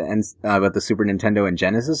cross-compatible with the Super Nintendo and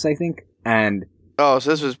Genesis, I think. And... Oh,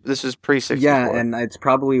 so this was pre-64. Yeah, and it's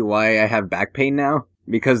probably why I have back pain now.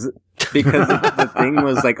 Because the thing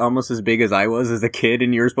was like almost as big as I was as a kid,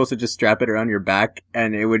 and you were supposed to just strap it around your back,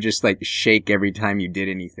 and it would just like shake every time you did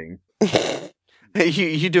anything.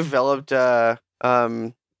 You developed not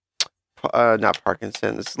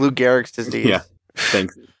Parkinson's, Lou Gehrig's disease. Yeah,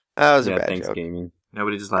 thanks. That was a bad thanks, joke. Gaming.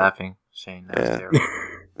 Nobody's laughing, Shane. That was terrible.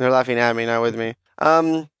 They're laughing at me, not with me.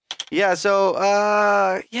 Yeah, so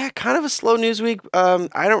kind of a slow news week.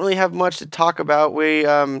 I don't really have much to talk about. We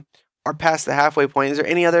are past the halfway point. Is there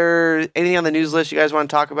anything on the news list you guys want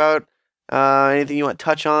to talk about? Anything you want to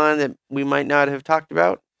touch on that we might not have talked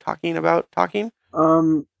about? Talking?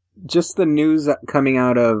 Just the news coming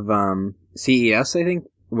out of CES, I think,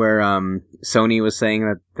 where Sony was saying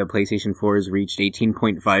that the PlayStation 4 has reached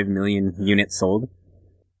 18.5 million units sold.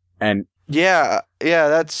 And yeah,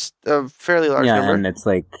 that's a fairly large number. Yeah, and it's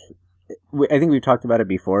like, I think we've talked about it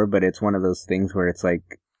before, but it's one of those things where it's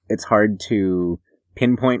like, it's hard to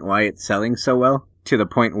pinpoint why it's selling so well to the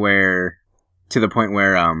point where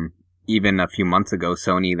even a few months ago,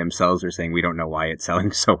 Sony themselves were saying we don't know why it's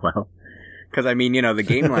selling so well. Because I mean, the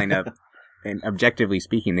game lineup, and objectively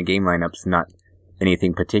speaking, the game lineup's not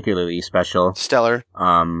anything particularly special. Stellar.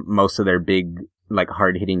 Most of their big, like,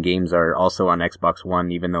 hard-hitting games are also on Xbox One,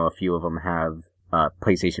 even though a few of them have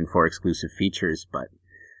PlayStation 4 exclusive features. But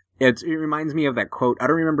it reminds me of that quote. I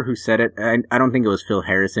don't remember who said it. I don't think it was Phil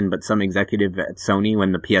Harrison, but some executive at Sony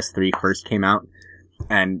when the PS3 first came out.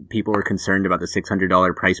 and people were concerned about the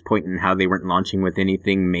 $600 price point and how they weren't launching with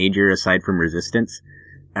anything major aside from Resistance.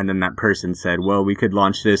 And then that person said, well, we could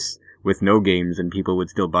launch this with no games and people would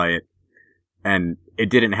still buy it. And it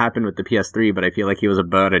didn't happen with the PS3, but I feel like he was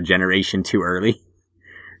about a generation too early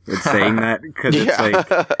with saying that, because it's like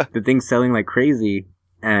the thing's selling like crazy,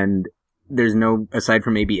 and there's no, aside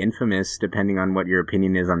from maybe Infamous, depending on what your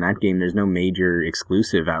opinion is on that game, there's no major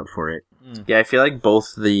exclusive out for it. Yeah, I feel like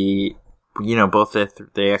both the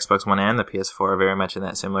Xbox One and the PS4 are very much in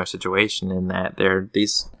that similar situation, in that they're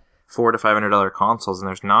these $400 to $500 consoles, and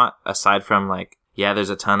there's not, aside from like, yeah, there's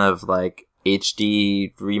a ton of like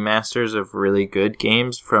HD remasters of really good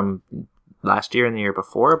games from last year and the year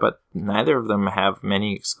before, but neither of them have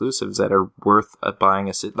many exclusives that are worth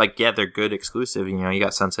buying. Like, yeah, they're good exclusive. You know, you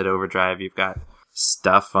got Sunset Overdrive, you've got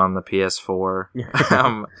stuff on the PS4,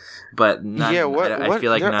 but none, I feel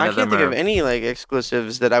like none of them are. I can't think of any like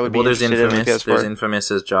exclusives that I would be interested in the PS4. There's Infamous,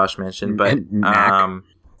 as Josh mentioned, but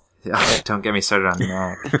don't get me started on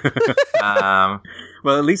Knack.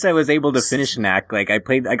 Well, at least I was able to finish Knack. Like, I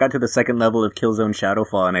got to the second level of Killzone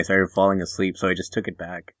Shadowfall, and I started falling asleep, so I just took it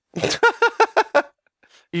back.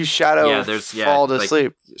 You fall to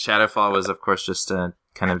sleep. Shadowfall was, of course, just a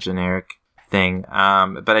kind of generic thing.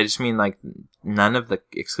 But I just mean, like, none of the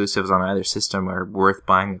exclusives on either system are worth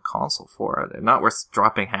buying a console for. They're not worth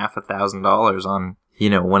dropping $1,000 on, you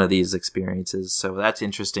know, one of these experiences. So that's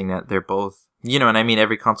interesting that they're both, you know, and I mean,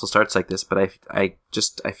 every console starts like this, but I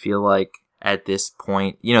feel like at this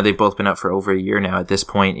point, you know, they've both been out for over a year now. At this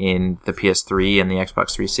point in the PS3 and the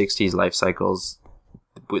Xbox 360's life cycles,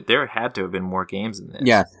 there had to have been more games than this.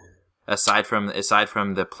 Yeah. Aside from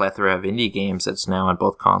the plethora of indie games that's now on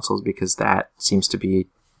both consoles, because that seems to be,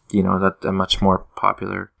 you know, a much more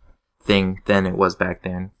popular thing than it was back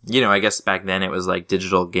then. You know, I guess back then it was like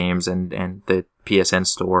digital games and the PSN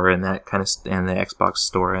store and that kind of, and the Xbox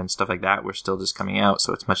store and stuff like that were still just coming out,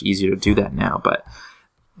 so it's much easier to do that now, but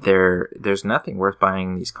there's nothing worth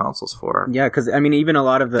buying these consoles for. Yeah, because, I mean, even a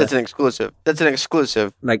lot of the... That's an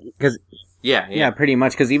exclusive. Like, because... Yeah, pretty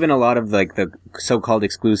much, because even a lot of, like, the so-called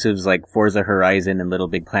exclusives, like Forza Horizon and Little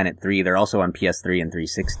Big Planet 3, they're also on PS3 and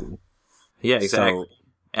 360. Yeah, exactly. So,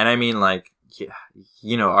 and I mean, like, yeah,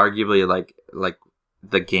 you know, arguably, like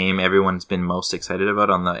the game everyone's been most excited about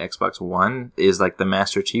on the Xbox One is, like, the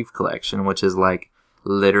Master Chief Collection, which is, like,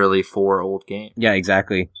 literally 4 old games. Yeah,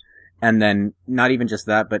 exactly. And then, not even just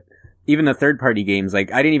that, but even the third-party games,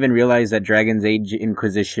 like, I didn't even realize that Dragon's Age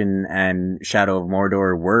Inquisition and Shadow of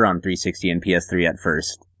Mordor were on 360 and PS3 at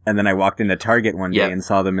first. And then I walked into Target one day and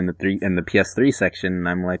saw them in the PS3 section, and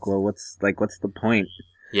I'm like, well, what's the point?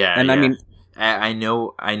 Yeah, and I mean... I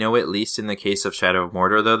know at least in the case of Shadow of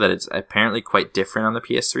Mordor, though, that it's apparently quite different on the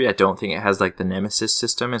PS3. I don't think it has, like, the Nemesis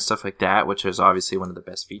system and stuff like that, which is obviously one of the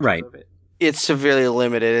best features of it. It's severely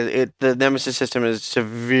limited. The Nemesis system is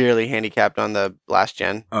severely handicapped on the last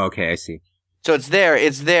gen. Oh, okay, I see. So it's there,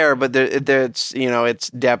 but it's, you know, its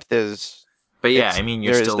depth is. But yeah, I mean,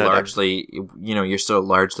 you're still largely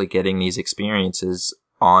getting these experiences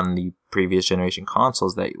on the previous generation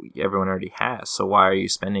consoles that everyone already has. So why are you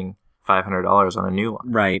spending $500 on a new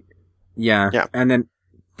one? Right. Yeah. And then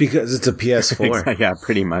because it's a PS4. Yeah,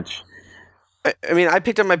 pretty much. I mean, I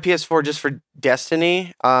picked up my PS4 just for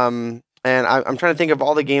Destiny. And I'm trying to think of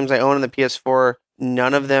all the games I own on the PS4.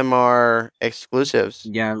 None of them are exclusives.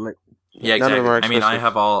 Yeah, yeah, exactly. I mean, I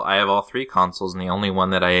have all 3 consoles, and the only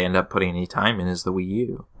one that I end up putting any time in is the Wii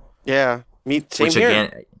U. Yeah, same here.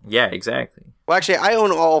 Again, yeah, exactly. Well, actually, I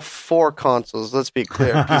own all 4 consoles. Let's be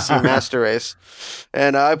clear, PC Master Race,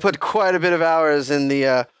 and I put quite a bit of hours in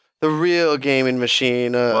the real gaming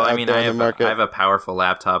machine. Well, I mean, I have a powerful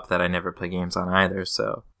laptop that I never play games on either,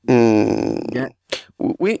 so. Yeah.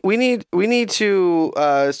 We need to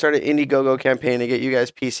start an Indiegogo campaign to get you guys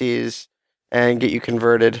PCs and get you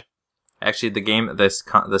converted. Actually,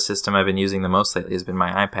 the system I've been using the most lately has been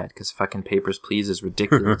my iPad, because fucking Papers, Please is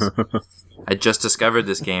ridiculous. I just discovered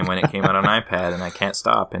this game when it came out on iPad, and I can't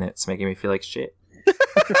stop, and it's making me feel like shit.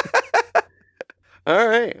 All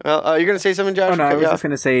right. Well, you're gonna say something, Josh? Oh no, I was just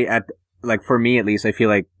gonna say like, for me at least, I feel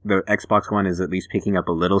like the Xbox One is at least picking up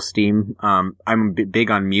a little steam. I'm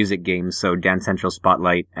big on music games, so Dance Central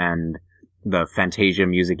Spotlight and the Fantasia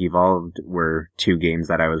Music Evolved were 2 games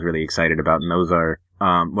that I was really excited about, and those are,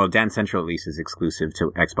 well, Dance Central at least is exclusive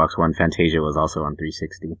to Xbox One. Fantasia was also on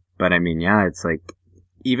 360. But I mean, yeah, it's like,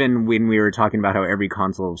 even when we were talking about how every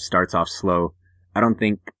console starts off slow, I don't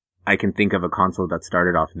think I can think of a console that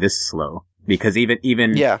started off this slow. Because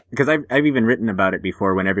because I've even written about it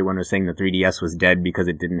before when everyone was saying the 3DS was dead because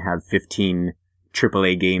it didn't have 15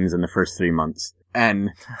 AAA games in the first 3 months. And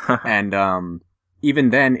even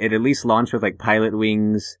then, it at least launched with like Pilot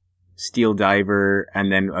Wings, Steel Diver,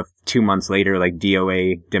 and then 2 months later, like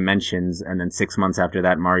DOA Dimensions, and then 6 months after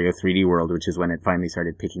that, Mario 3D World, which is when it finally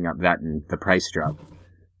started picking up that and the price drop.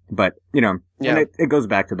 But, and it goes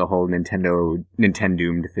back to the whole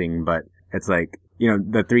Nintendo-doomed thing, but it's like,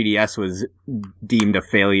 the 3DS was deemed a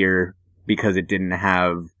failure because it didn't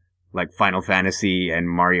have like Final Fantasy and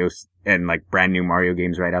Mario and like brand new Mario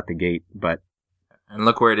games right out the gate, and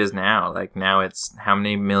look where it is now. Like now it's how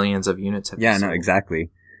many millions of units have no,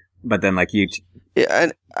 exactly. But then like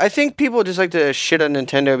and I think people just like to shit on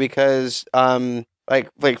Nintendo because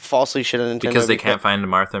like falsely shit on Nintendo because they can't find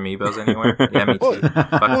Martha Amiibos anywhere. Yeah, me too.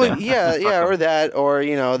 Or that,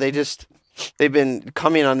 or they've been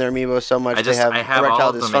coming on their Amiibo so much. I have all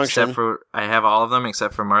of them I have all of them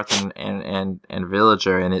except for Martha and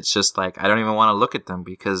Villager, and it's just like I don't even want to look at them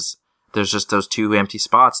because there's just those 2 empty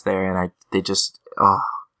spots there, and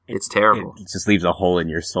it's terrible. It just leaves a hole in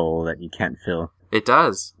your soul that you can't fill. It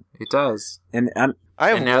does. And now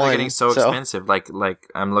they're getting so expensive. Like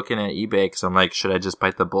I'm looking at eBay because I'm like, should I just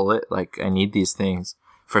bite the bullet? Like I need these things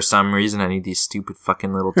for some reason. I need these stupid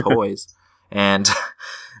fucking little toys. And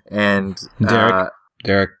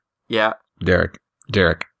Derek. Yeah. Derek.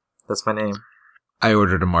 That's my name. I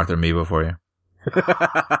ordered a Martha Amiibo for you.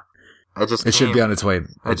 It should be on its way.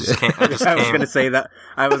 I just came. I was going to say that.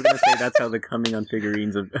 I was going to say that's how the coming on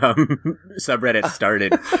figurines of subreddit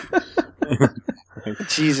started.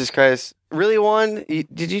 Jesus Christ! Really, Juan?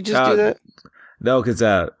 Did you just do that? No, because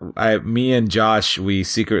me and Josh, we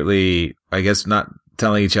secretly, I guess, not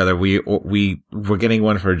telling each other, we were getting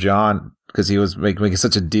one for John because he was making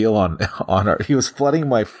such a deal on our. He was flooding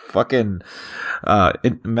my fucking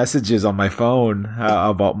messages on my phone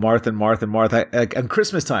about Martha. On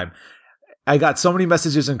Christmas time. I got so many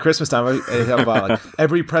messages in Christmas time about like,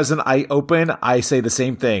 every present I open, I say the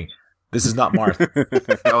same thing. This is not Marth.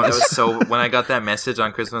 Oh, that was so. When I got that message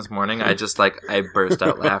on Christmas morning, I burst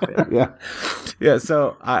out laughing. Yeah.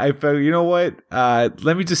 So I felt, you know what?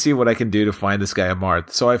 Let me just see what I can do to find this guy a Marth.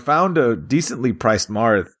 So I found a decently priced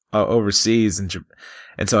Marth overseas, and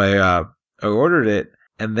so I ordered it,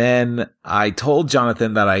 and then I told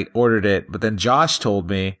Jonathan that I ordered it, but then Josh told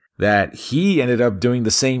me that he ended up doing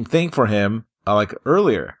the same thing for him like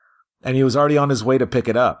earlier, and he was already on his way to pick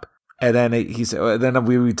it up. And then he said, then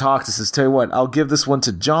we talked. He says, "Tell you what, I'll give this one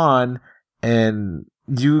to John, and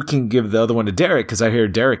you can give the other one to Derek because I hear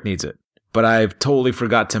Derek needs it." But I've totally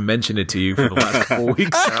forgot to mention it to you for the last couple of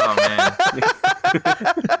weeks. Oh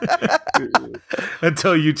man!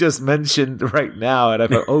 Until you just mentioned right now, and I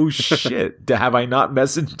thought, "Oh shit! Have I not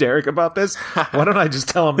messaged Derek about this? Why don't I just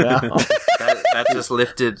tell him now?" That just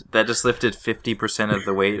lifted 50% of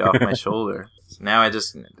the weight off my shoulder. Now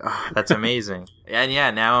that's amazing. And yeah,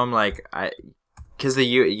 now I'm like, because the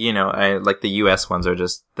US ones are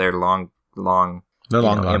just, they're long,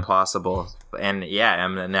 impossible. And yeah,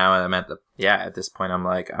 I'm at this point, I'm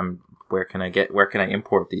like, where can I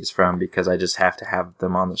import these from? Because I just have to have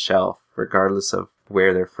them on the shelf, regardless of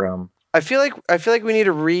where they're from. I feel like we need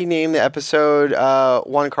to rename the episode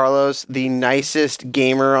Juan Carlos, the nicest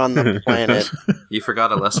gamer on the planet. You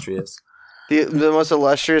forgot illustrious. The most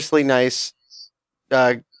illustriously nice.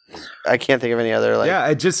 I can't think of any other.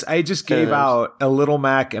 I just gave out a Little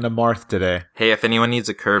Mac and a Marth today. Hey, if anyone needs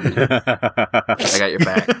a Kirby, I got your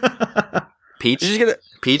back. Peach?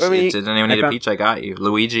 Peach? Did anyone need a Peach? I got you.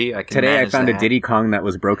 Luigi? I can Today I found a Diddy Kong that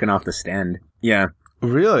was broken off the stand. Yeah.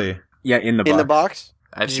 Really? Yeah, in the box. In the box?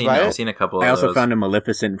 I've seen a couple of those. I also found a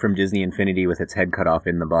Maleficent from Disney Infinity with its head cut off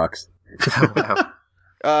in the box.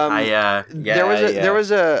 Oh, wow. There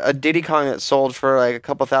was a Diddy Kong that sold for like a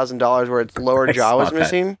couple $1,000s where its lower jaw was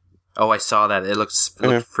missing. Oh, I saw that. It looked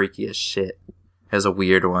freaky as shit. It was a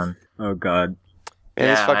weird one. Oh god. And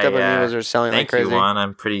these fucked up Amiibos are selling like crazy. Thank you, Juan.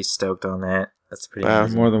 I'm pretty stoked on that. That's pretty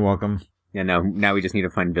amazing. More than welcome. Yeah, now we just need to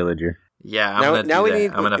find Villager. Yeah,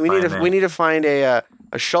 we need to find a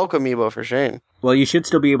Shulk Amiibo for Shane. Well, you should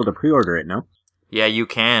still be able to pre-order it, no? Yeah, you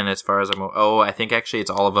can, as far as I'm... I think actually it's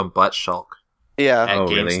all of them but Shulk. Yeah. At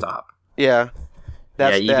GameStop. Really?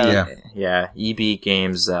 Yeah. EB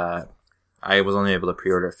Games, I was only able to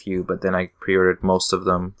pre-order a few, but then I pre-ordered most of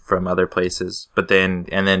them from other places. But then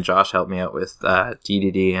Josh helped me out with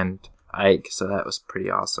DDD and Ike, so that was pretty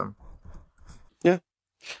awesome. Yeah.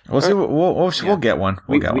 We'll see. We'll get one.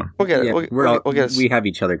 We'll get one. We'll get it. We have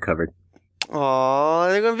each other covered. Aw,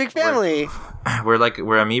 they're going to be big family. We're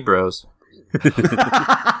Amiibros.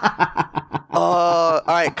 All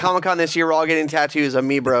right, Comic-Con this year, we're all getting tattoos,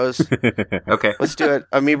 Amiibros. Okay. Let's do it.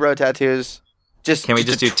 Amiibro tattoos. Can we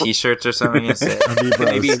just do T-shirts or something instead?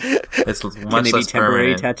 Maybe it's much maybe less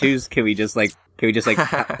temporary permanent. tattoos. Can we just like Can we just like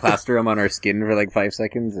plaster them on our skin for like 5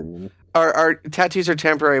 seconds and Our tattoos are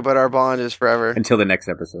temporary, but our bond is forever. until the next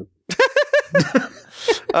episode?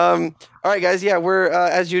 All right, guys. Yeah, we're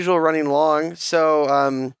as usual running long.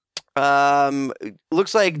 So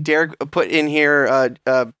looks like Derek put in here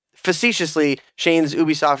facetiously Shane's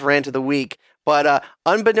Ubisoft rant of the week, but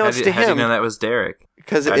unbeknownst to him, how do you know that was Derek?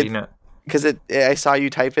 Because I saw you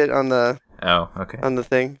type it on the on the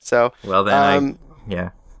thing. So well then yeah.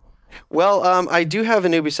 Well, I do have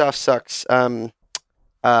an Ubisoft sucks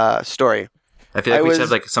story. I feel like we should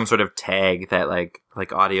have like some sort of tag that like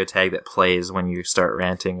audio tag that plays when you start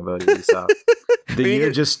ranting about Ubisoft. The year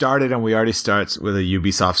just started and we already start with a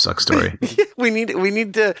Ubisoft suck story. we need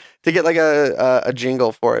to get like a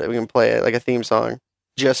jingle for it. We can play it like a theme song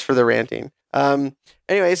just for the ranting.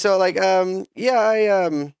 Anyway, so like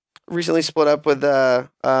I recently split up with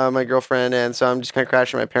my girlfriend, and so I'm just kind of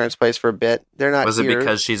crashing at my parents' place for a bit. They're not. Was here. it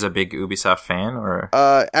because she's a big Ubisoft fan, or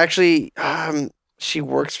actually, she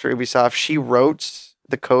works for Ubisoft. She wrote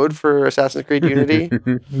the code for Assassin's Creed Unity.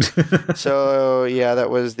 So yeah, that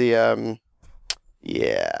was the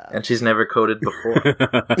yeah. And she's never coded before.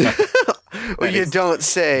 Well, you don't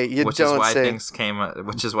say. Which is why things turned out the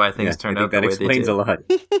way they did. That explains a lot.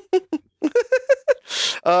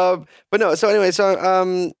 But no. So anyway,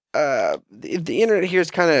 the internet here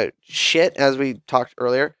is kind of shit, as we talked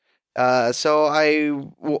earlier. So I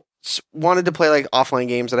wanted to play like offline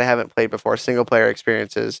games that I haven't played before, single player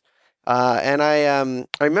experiences. And I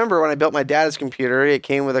remember when I built my dad's computer, it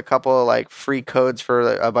came with a couple of like free codes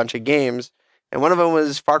for a bunch of games, and one of them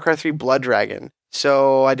was Far Cry 3 Blood Dragon.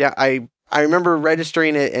 So I remember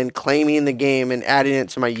registering it and claiming the game and adding it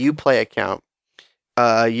to my Uplay account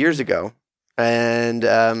years ago. And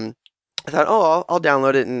I thought, I'll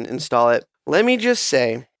download it and install it. Let me just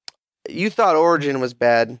say, you thought Origin was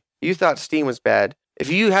bad. You thought Steam was bad. If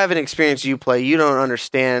you haven't experienced Uplay, you don't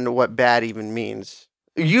understand what bad even means.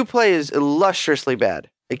 Uplay is illustriously bad.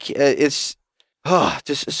 It's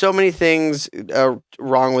just so many things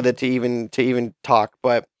wrong with it to even talk.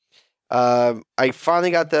 But I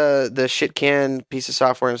finally got the shit can piece of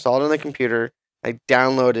software installed on the computer. I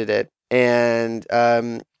downloaded it and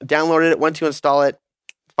downloaded it. Went to install it.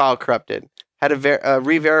 File corrupted. Had to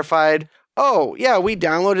re-verified. Oh yeah, we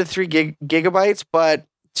downloaded 3 gigabytes, but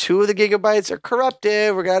 2 of the gigabytes are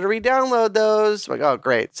corrupted. We're gonna re-download those. I'm like, oh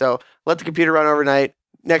great. So let the computer run overnight.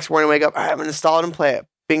 Next morning, wake up. All right, I'm gonna install it and play it.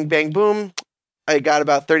 Bing bang boom. I got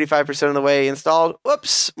about 35% of the way installed.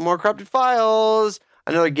 Whoops, more corrupted files.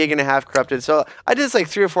 Another 1.5 gigs corrupted. So I did this like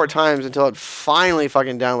 3 or 4 times until it finally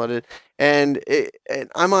fucking downloaded. And the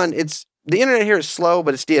internet here is slow,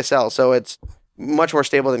 but it's DSL, so it's much more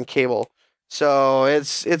stable than cable. So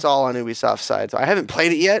it's all on Ubisoft's side. So I haven't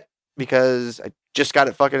played it yet because I just got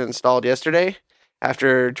it fucking installed yesterday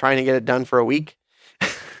after trying to get it done for a week.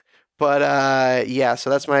 But yeah, so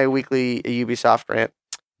that's my weekly Ubisoft rant.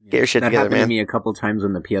 Get your shit together, man. That happened to me a couple times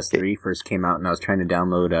when the PS3 first came out, and I was trying to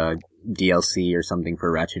download a DLC or something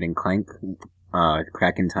for Ratchet and Clank,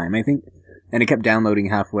 Crack in Time, I think. And it kept downloading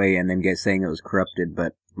halfway and then saying it was corrupted,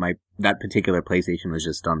 but that particular PlayStation was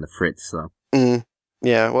just on the fritz, so.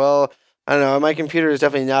 Yeah, well, I don't know. My computer is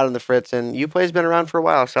definitely not on the fritz, and Uplay's been around for a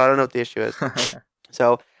while, so I don't know what the issue is.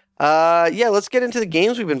 So, yeah, let's get into the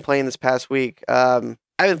games we've been playing this past week. I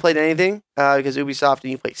haven't played anything because Ubisoft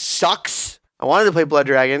and Uplay sucks. I wanted to play Blood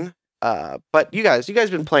Dragon, but you guys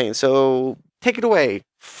been playing, so take it away,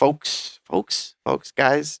 folks,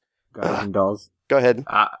 guys. Guys and dolls. Go ahead.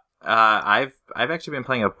 I've actually been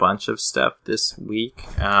playing a bunch of stuff this week.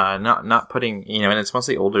 Not putting, and it's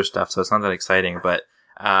mostly older stuff, so it's not that exciting. But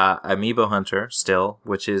Amiibo Hunter still,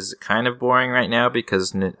 which is kind of boring right now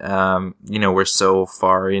because we're so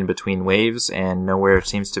far in between waves, and nowhere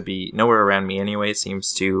around me anyway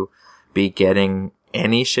seems to be getting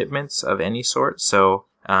any shipments of any sort. So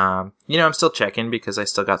I'm still checking because I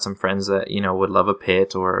still got some friends that would love a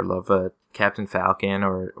Pit or love a Captain Falcon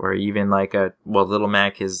or even like Little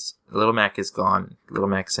Mac is gone. Little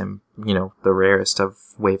Mac's in the rarest of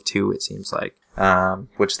Wave 2, it seems like,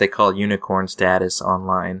 which they call unicorn status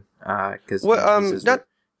online. Because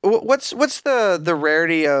what's the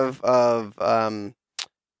rarity of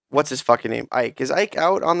what's his fucking name? Ike. Is Ike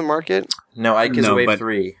out on the market? No, Ike is Wave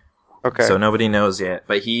 3. Okay, so nobody knows yet,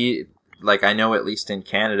 but I know at least in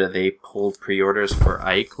Canada they pulled pre-orders for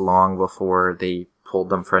Ike long before they pulled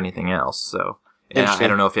them for anything else. So I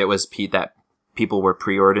don't know if it was that people were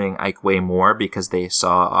pre-ordering Ike way more because they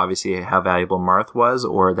saw obviously how valuable Marth was,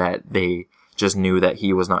 or that they just knew that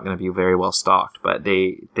he was not going to be very well stocked. But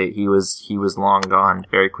he was long gone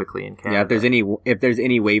very quickly in Canada. Yeah, if there's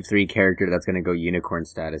any Wave 3 character that's going to go unicorn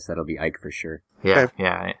status, that'll be Ike for sure. Yeah, Okay.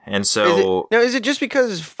 yeah. And so is it just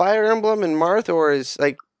because Fire Emblem and Marth, or is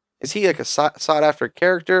he like a sought after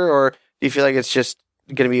character, or do you feel like it's just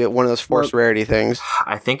going to be one of those forced rarity things?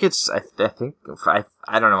 I think I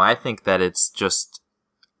don't know. I think that it's just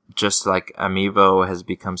like Amiibo has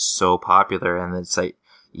become so popular, and it's like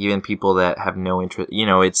even people that have no interest,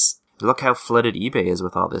 it's, look how flooded eBay is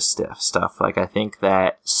with all this stuff. Like, I think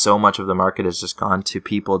that so much of the market has just gone to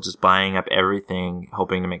people just buying up everything,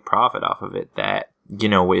 hoping to make profit off of it, that,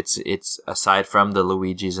 it's aside from the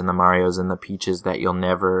Luigis and the Marios and the Peaches that you'll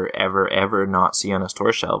never, ever, ever not see on a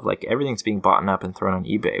store shelf. Like, everything's being bought up and thrown on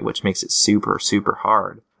eBay, which makes it super, super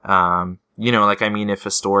hard. If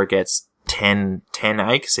a store gets 10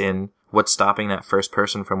 Ikes in, what's stopping that first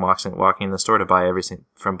person from walking in the store to buy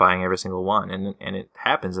buying every single one? And it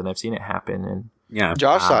happens, and I've seen it happen. And yeah,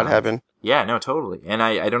 Josh saw it happen. Yeah, no, totally. And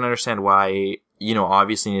I don't understand why,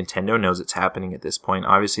 obviously Nintendo knows it's happening at this point.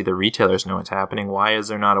 Obviously the retailers know it's happening. Why is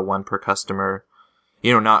there not a one per customer,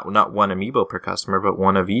 not one Amiibo per customer, but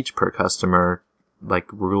one of each per customer,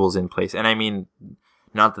 like, rules in place? And I mean,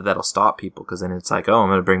 not that that'll stop people, because then it's like, oh, I'm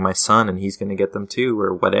going to bring my son and he's going to get them too,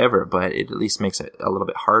 or whatever, but it at least makes it a little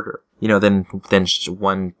bit harder. Then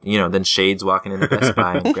Shade's walking into Best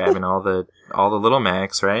Buy and grabbing all the little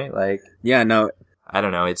Macs, right? Like, yeah, no, I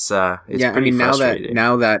don't know. It's yeah, pretty frustrating.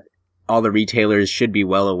 now that all the retailers should be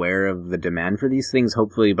well aware of the demand for these things,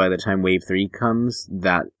 hopefully by the time Wave 3 comes,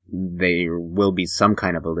 that there will be some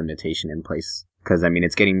kind of a limitation in place. Because, I mean,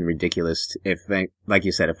 it's getting ridiculous. Like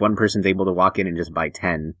you said, if one person's able to walk in and just buy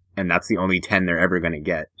 10, and that's the only 10 they're ever going to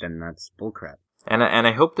get, then that's bullcrap. And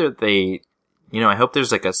I hope that I hope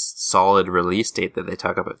there's like a solid release date that they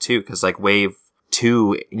talk about too, because like Wave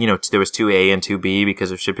 2, there was 2A and 2B because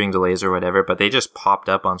of shipping delays or whatever, but they just popped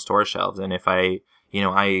up on store shelves. And if I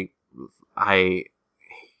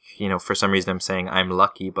for some reason I'm saying I'm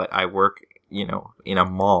lucky, but I work, in a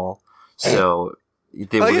mall, so. You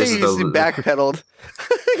backpedaled.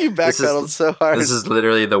 You backpedaled so hard. This is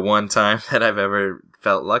literally the one time that I've ever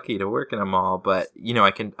felt lucky to work in a mall, but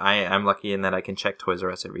I'm lucky in that I can check Toys R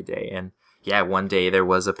Us every day. And yeah, one day there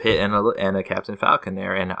was a Pit and a Captain Falcon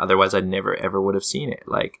there, and otherwise I never ever would have seen it.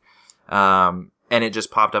 Like, and it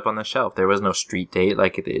just popped up on the shelf. There was no street date.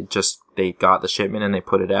 Like, they got the shipment and they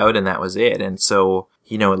put it out, and that was it. And so,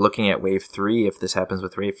 looking at Wave 3, if this happens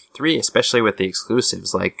with Wave 3, especially with the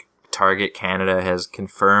exclusives, like, Target Canada has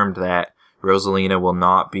confirmed that Rosalina will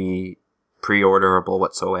not be pre-orderable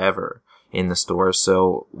whatsoever in the stores.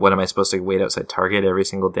 So what am I supposed to wait outside Target every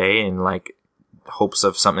single day in like hopes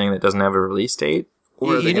of something that doesn't have a release date?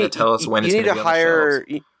 Or are they going to tell us when it's going to be on the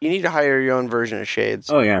shelves? You need to hire your own version of Shades.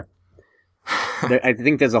 Oh yeah. I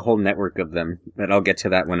think there's a whole network of them, but I'll get to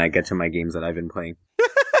that when I get to my games that I've been playing.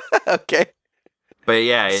 Okay. But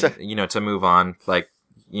yeah, to move on, like,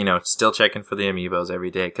 still checking for the Amiibos every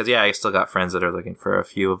day. Cause yeah, I still got friends that are looking for a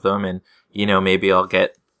few of them, and, maybe I'll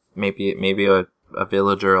get, maybe a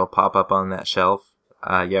villager will pop up on that shelf.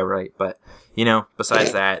 Yeah, right. But,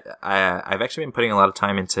 besides that, I've actually been putting a lot of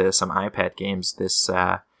time into some iPad games this,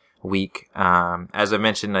 week. As I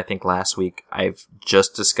mentioned, I think last week, I've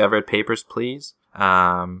just discovered Papers, Please.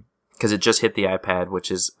 Because it just hit the iPad, which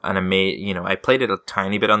is an amazing, I played it a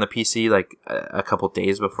tiny bit on the PC, like a couple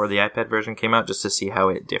days before the iPad version came out, just to see how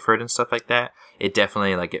it differed and stuff like that. It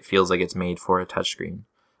definitely, it feels like it's made for a touchscreen.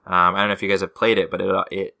 I don't know if you guys have played it, but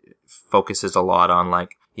it focuses a lot on,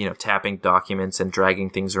 tapping documents and dragging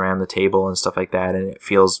things around the table and stuff like that, and it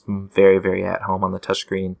feels very, very at home on the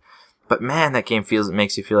touchscreen. But man, that game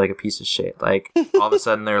makes you feel like a piece of shit. Like, all of a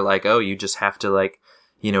sudden they're like, oh, you just have to,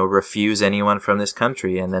 refuse anyone from this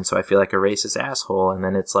country. And then so I feel like a racist asshole. And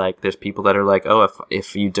then it's like, there's people that are like, oh,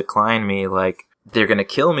 if you decline me, they're going to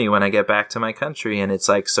kill me when I get back to my country. And it's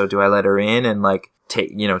like, so do I let her in and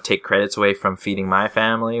take credits away from feeding my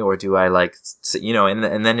family? Or do I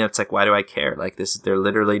and then it's like, why do I care? They're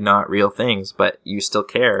literally not real things, but you still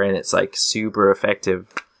care. And it's super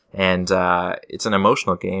effective. And, it's an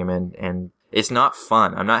emotional game and it's not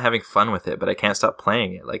fun. I'm not having fun with it, but I can't stop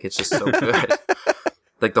playing it. It's just so good.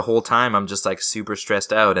 The whole time I'm just super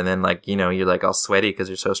stressed out, and then you're all sweaty because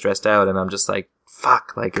you're so stressed out, and I'm just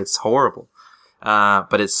fuck, it's horrible.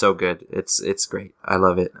 But it's so good. It's great. I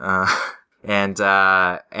love it. And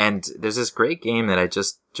there's this great game that I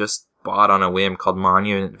just bought on a whim called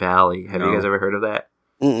Monument Valley. Have you guys ever heard of that?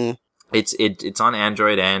 Mm-mm. It's on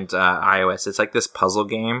Android and iOS. It's this puzzle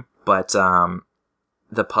game, but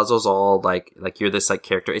the puzzles all you're this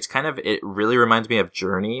character. It really reminds me of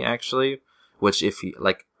Journey, actually. Which if you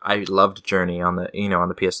I loved Journey on the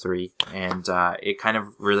PS3, and it kind of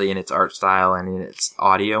really, in its art style and in its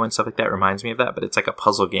audio and stuff like that, reminds me of that. But it's like a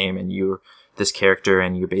puzzle game, and you're this character,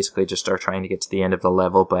 and you basically just are trying to get to the end of the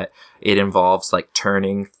level. But it involves like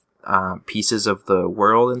turning pieces of the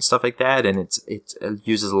world and stuff like that, and it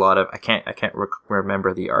uses a lot of I can't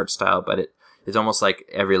remember the art style, but it's almost like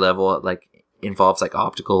every level like involves like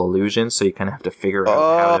optical illusions, so you kind of have to figure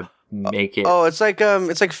out how to make it. Oh, it's like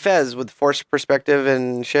Fez with forced perspective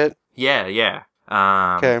and shit. Yeah.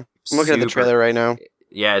 Okay, I'm looking at the trailer right now.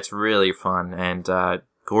 Yeah, it's really fun and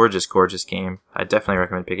gorgeous game. I definitely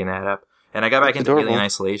recommend picking that up. And I got back into Alien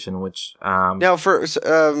Isolation, which now for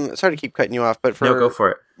sorry to keep cutting you off, but no, go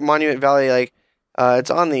for it. Monument Valley, like it's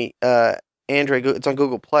on the Android, it's on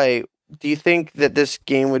Google Play. Do you think that this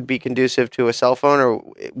game would be conducive to a cell phone, or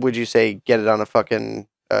would you say get it on a fucking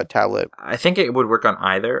tablet? I think it would work on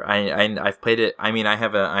either. I've played it. I mean, I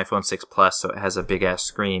have an iPhone 6 Plus, so it has a big ass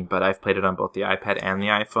screen, but I've played it on both the iPad and the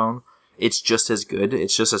iPhone. It's just as good.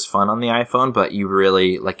 It's just as fun on the iPhone, but you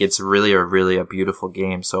really it's really a beautiful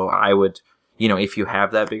game. So I would, if you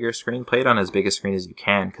have that bigger screen, play it on as big a screen as you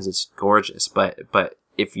can because it's gorgeous. But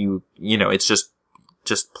if you, it's just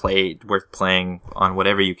worth playing on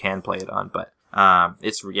whatever you can play it on. But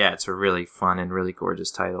it's a really fun and really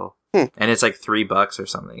gorgeous title, and it's like $3 or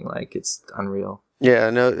something. Like it's unreal.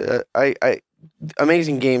 Yeah, no,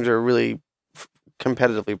 amazing games are really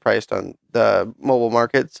competitively priced on the mobile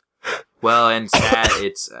markets. Well, and sad,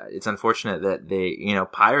 it's unfortunate that they,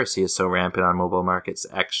 piracy is so rampant on mobile markets.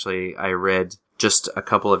 Actually, I read just a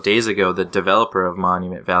couple of days ago, the developer of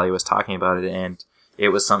Monument Valley was talking about it, and it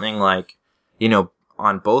was something like,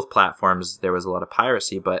 on both platforms there was a lot of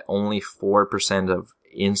piracy, but only 4% of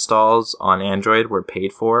installs on Android were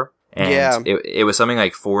paid for. And it was something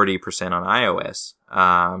like 40% on iOS,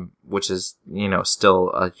 which is, still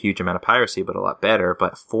a huge amount of piracy, but a lot better.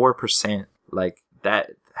 But 4%, like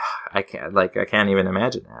that, I can't even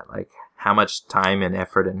imagine that. Like how much time and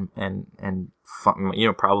effort and fun,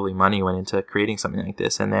 probably money went into creating something like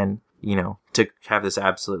this. And then, to have this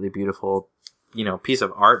absolutely beautiful, piece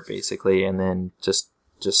of art basically, and then just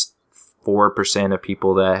 4% of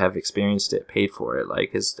people that have experienced it paid for it,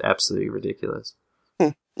 like, is absolutely ridiculous.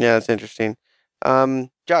 Yeah, that's interesting.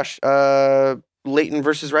 Josh, Layton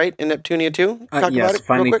versus Wright in Neptunia 2? Yes,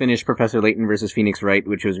 finally finished Professor Layton versus Phoenix Wright,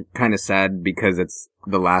 which was kind of sad because it's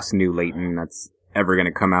the last new Layton that's ever going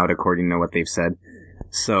to come out according to what they've said.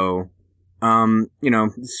 So,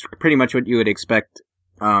 it's pretty much what you would expect.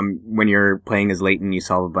 When you're playing as Layton, you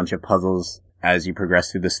solve a bunch of puzzles as you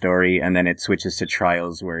progress through the story, and then it switches to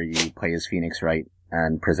trials where you play as Phoenix Wright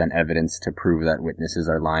and present evidence to prove that witnesses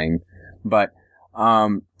are lying. But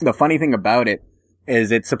the funny thing about it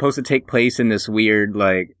is it's supposed to take place in this weird,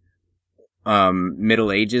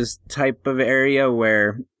 Middle Ages type of area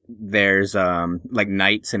where there's,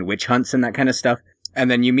 knights and witch hunts and that kind of stuff.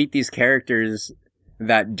 And then you meet these characters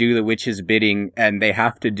that do the witch's bidding, and they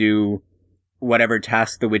have to do whatever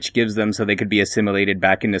task the witch gives them so they could be assimilated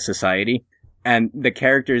back into society. And the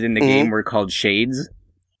characters in the game were called Shades.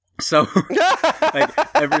 So,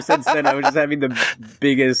 ever since then, I was just having the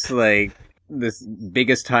biggest,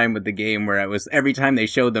 biggest time with the game where every time they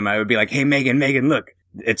showed them, I would be like, hey, Megan, look,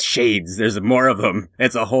 it's Shades. There's more of them.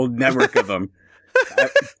 It's a whole network of them.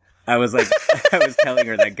 I was telling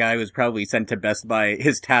her that guy was probably sent to Best Buy.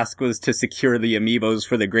 His task was to secure the amiibos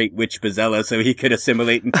for the Great Witch Bazella so he could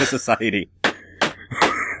assimilate into society.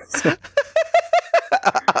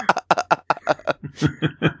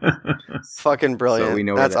 Fucking brilliant. So we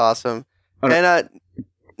know that's awesome. And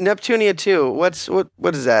Neptunia 2,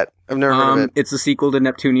 what is that? I've never heard of it. It's a sequel to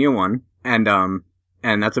Neptunia 1,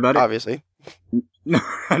 and that's about it. Obviously. No,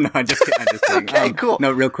 I'm just kidding. Okay, cool.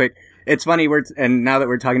 No, real quick. It's funny, and now that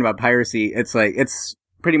we're talking about piracy, it's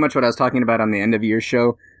pretty much what I was talking about on the end of your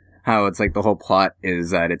show, how it's like the whole plot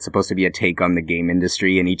is that it's supposed to be a take on the game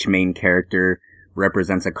industry, and each main character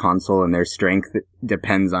represents a console, and their strength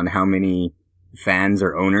depends on how many fans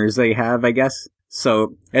or owners they have, I guess.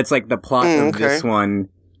 So it's like the plot of this one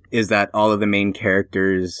is that all of the main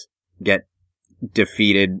characters get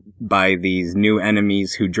defeated by these new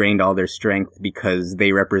enemies who drained all their strength because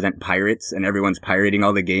they represent pirates, and everyone's pirating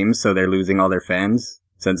all the games, so they're losing all their fans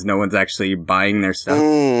since no one's actually buying their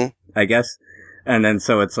stuff, I guess. And then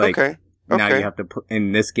so it's like, now you have to,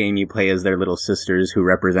 in this game, you play as their little sisters who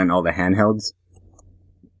represent all the handhelds.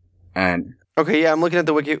 And okay, yeah, I'm looking at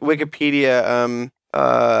the Wikipedia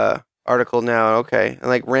article now. Okay, and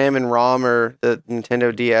like Ram and ROM are the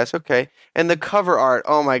Nintendo DS. Okay, and the cover art.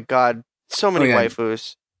 Oh my god, so many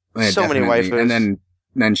waifus. Yeah, so definitely. many waifus. And then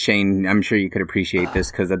then Shane, I'm sure you could appreciate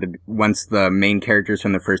this because once the main characters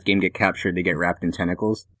from the first game get captured, they get wrapped in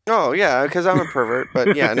tentacles. Oh, yeah, because I'm a pervert.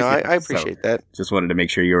 But yeah, no, I appreciate that. Just wanted to make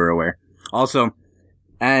sure you were aware. Also,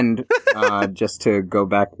 and just to go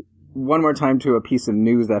back one more time to a piece of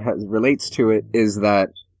news that relates to it, is that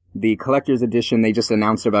the collector's edition they just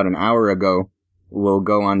announced about an hour ago will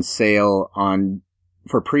go on sale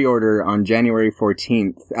for pre-order on January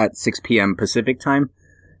 14th at 6 p.m. Pacific time.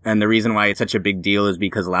 And the reason why it's such a big deal is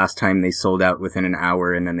because last time they sold out within an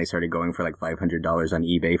hour, and then they started going for like $500 on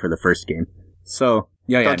eBay for the first game. So,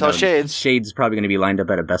 Don't tell Shades. Shades probably going to be lined up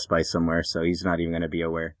at a Best Buy somewhere, so he's not even going to be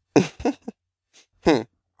aware. All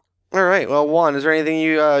right. Well, Juan, is there anything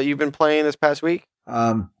you've been playing this past week?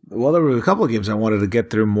 Well, there were a couple of games I wanted to get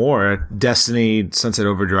through more. Destiny, Sunset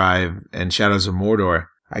Overdrive, and Shadows of Mordor.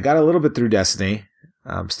 I got a little bit through Destiny.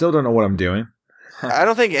 Still don't know what I'm doing. I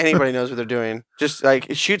don't think anybody knows what they're doing. Just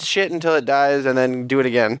like shoot shit until it dies and then do it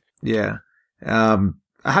again. Yeah. I'm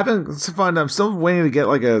having some fun. I'm still waiting to get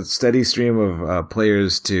like a steady stream of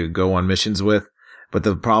players to go on missions with. But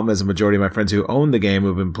the problem is the majority of my friends who own the game,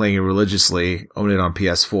 who've been playing it religiously, own it on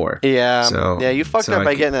PS4. Yeah. You fucked up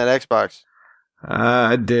by getting that Xbox.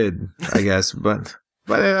 I did, I guess. But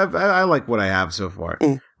I like what I have so far.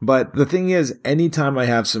 But the thing is, anytime I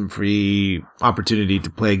have some free opportunity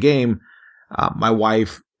to play a game, my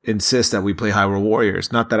wife insists that we play Hyrule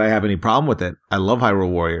Warriors. Not that I have any problem with it. I love Hyrule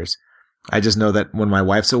Warriors. I just know that when my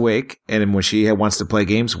wife's awake and when she wants to play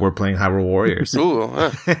games, we're playing Hyrule Warriors. Ooh,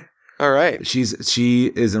 all right. She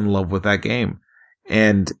is in love with that game.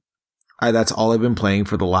 And that's all I've been playing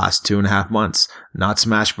for the last 2.5 months. Not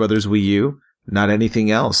Smash Brothers Wii U, not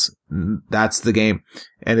anything else. That's the game.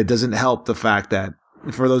 And it doesn't help the fact that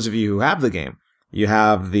for those of you who have the game,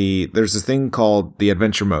 there's this thing called the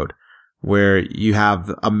adventure mode, where you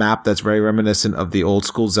have a map that's very reminiscent of the old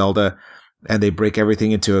school Zelda, and they break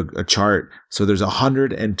everything into a chart. So there's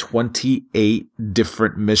 128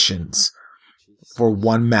 different missions for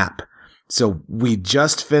one map. So we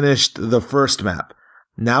just finished the first map.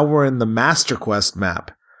 Now we're in the Master Quest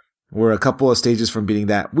map. We're a couple of stages from beating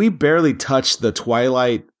that. We barely touched the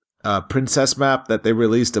Twilight Princess map that they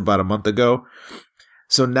released about a month ago.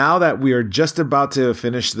 So now that we are just about to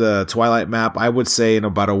finish the Twilight map, I would say in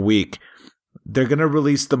about a week, they're going to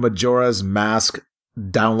release the Majora's Mask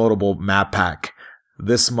downloadable map pack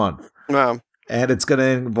this month. Wow. And it's going to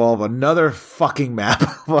involve another fucking map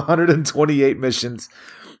of 128 missions,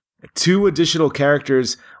 2 additional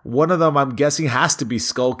characters. One of them, I'm guessing, has to be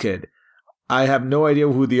Skull Kid. I have no idea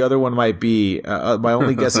who the other one might be. My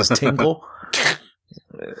only guess is Tingle.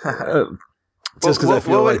 Just because I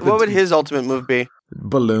feel what would his ultimate move be?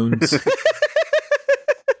 Balloons.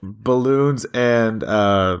 Balloons and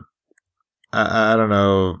I don't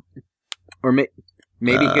know. Or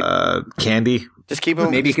maybe candy. Just keep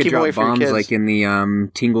him. Maybe you could keep drop away from your bombs kids. like in the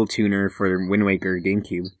Tingle Tuner for Wind Waker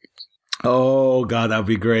GameCube. Oh god, that'd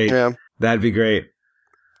be great. Yeah, that'd be great.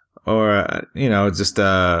 Or just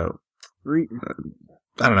I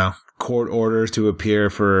don't know, court orders to appear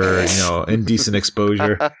for indecent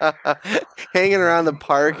exposure. Hanging around the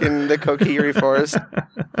park in the Kokiri Forest.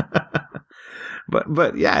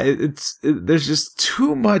 But yeah, there's just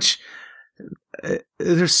too much.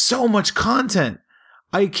 There's so much content.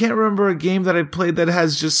 I can't remember a game that I played that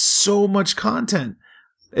has just so much content.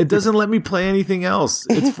 It doesn't let me play anything else.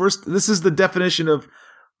 This is the definition of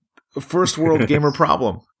a first world gamer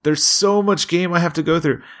problem. There's so much game I have to go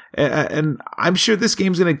through. And I'm sure this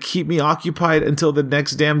game's going to keep me occupied until the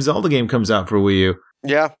next damn Zelda game comes out for Wii U.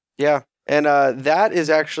 Yeah. And that is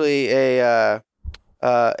actually a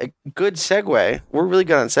good segue. We're really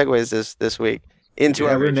good on segues this week.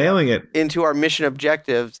 We're nailing it. Into our mission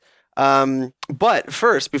objectives. But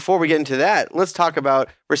first, before we get into that, let's talk about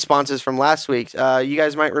responses from last week. You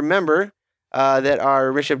guys might remember that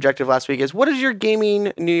our mission objective last week is, what is your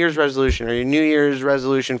gaming New Year's resolution, or your New Year's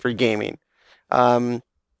resolution for gaming? And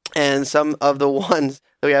some of the ones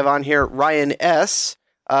that we have on here, Ryan S.,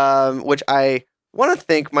 which I want to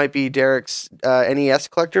think might be Derek's NES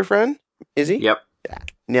collector friend. Is he? Yep. Yeah,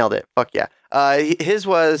 nailed it. Fuck yeah. His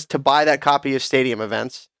was to buy that copy of Stadium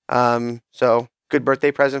Events. So good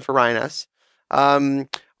birthday present for Ryan S.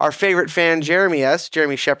 Our favorite fan,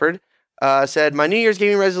 Jeremy Shepard, said, my New Year's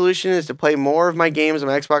gaming resolution is to play more of my games on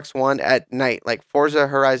my Xbox One at night, like Forza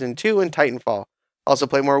Horizon 2 and Titanfall. Also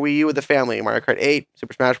play more Wii U with the family, Mario Kart 8,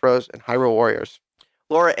 Super Smash Bros., and Hyrule Warriors.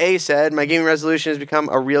 Laura A. said, my gaming resolution is to become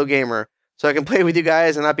a real gamer, so I can play with you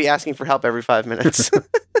guys and not be asking for help every 5 minutes.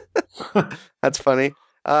 That's funny.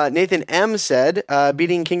 Nathan M. said,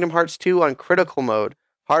 beating Kingdom Hearts 2 on critical mode,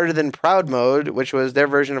 harder than proud mode, which was their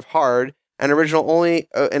version of hard, and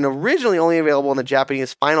originally only available in the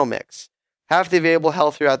Japanese Final Mix. Half the available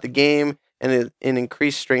health throughout the game and an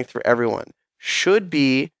increased strength for everyone. Should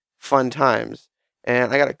be fun times.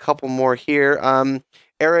 And I got a couple more here.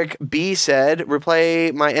 Eric B said,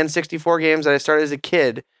 replay my N64 games that I started as a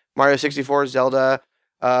kid. Mario 64, Zelda,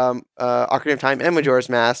 Ocarina of Time, and Majora's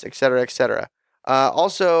Mask, etc., etc.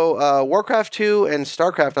 Also, Warcraft 2 and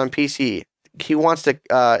StarCraft on PC. He wants to,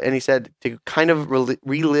 and he said, to kind of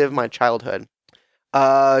relive my childhood.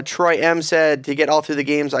 Troy M said, to get all through the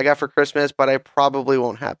games I got for Christmas, but I probably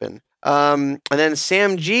won't happen. And then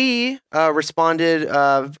Sam G responded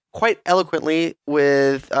quite eloquently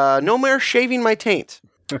with, no more shaving my taint.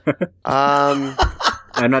 I'm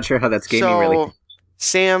not sure how that's gaming, really.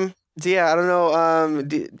 Sam, yeah, I don't know.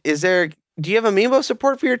 Do you have Amiibo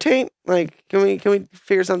support for your taint? Like, can we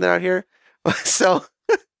figure something out here? So,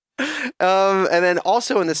 and then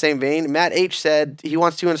also in the same vein, Matt H said he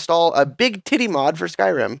wants to install a big titty mod for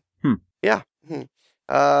Skyrim. Yeah.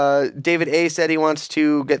 David A said he wants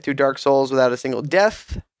to get through Dark Souls without a single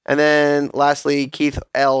death. And then lastly, Keith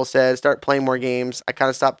L said, start playing more games. I kind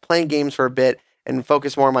of stopped playing games for a bit and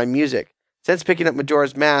focus more on my music. Since picking up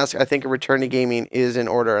Majora's Mask, I think a return to gaming is in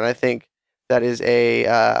order, and I think that is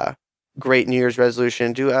a great New Year's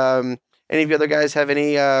resolution. Do any of you other guys have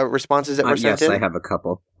any responses that were sent in? Yes, I have a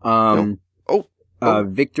couple.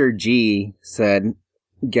 Victor G said,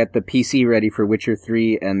 get the PC ready for Witcher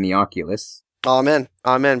 3 and the Oculus. Amen,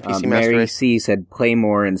 PC Master Mary Race. C said, play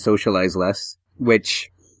more and socialize less, which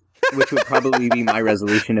would probably be my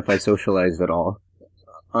resolution if I socialized at all.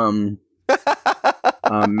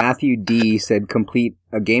 Matthew D said, complete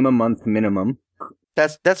a game a month minimum.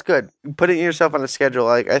 That's good. Putting yourself on a schedule,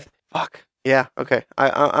 fuck. Yeah, okay.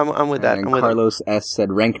 I'm with that. And Carlos S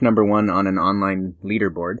said, rank number 1 on an online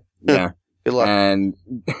leaderboard. Yeah. Good luck. And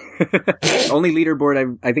only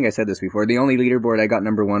leaderboard, I think I said this before, the only leaderboard I got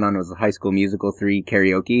number 1 on was High School Musical 3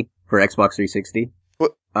 karaoke for Xbox 360.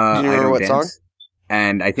 What? Do you remember what song?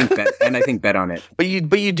 And I think bet on it. But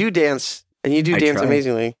you do dance, and you do dance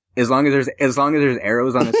amazingly. As long as there's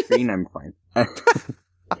arrows on the screen, I'm fine.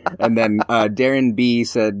 And then Darren B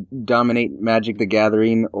said, dominate Magic the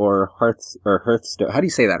Gathering or Hearthstone. How do you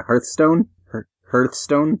say that? Hearthstone?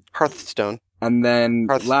 Hearthstone. And then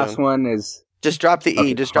last one is... Just drop the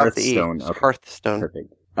E. Just drop the E. Okay. Hearthstone.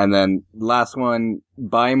 Perfect. And then last one,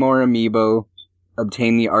 buy more Amiibo,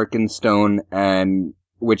 obtain the Arkenstone, and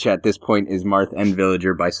which at this point is Marth End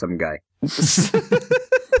Villager by some guy. Just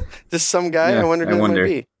some guy? Yeah, I wonder who it might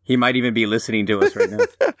be. He might even be listening to us right now.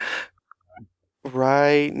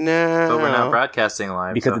 Right now. But we're not broadcasting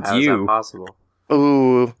live, because so it's how is you. that possible?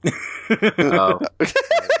 Ooh.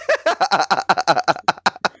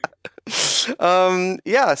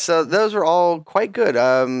 Yeah, so those were all quite good.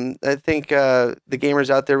 I think the gamers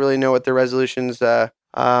out there really know what their resolutions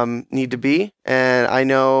need to be, and I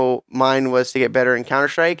know mine was to get better in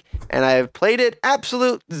Counter-Strike, and I've played it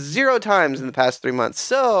absolute 0 times in the past 3 months,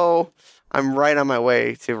 so I'm right on my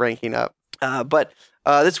way to ranking up. But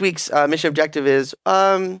this week's mission objective is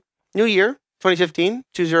New Year 2015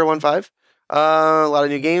 2015. A lot of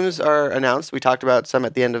new games are announced. We talked about some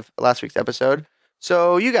at the end of last week's episode.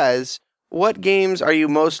 So you guys, what games are you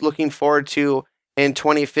most looking forward to in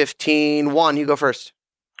 2015? Juan, you go first.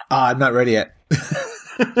 I'm not ready yet.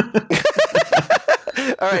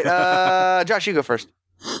 All right, Josh, you go first.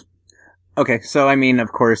 Okay, so I mean,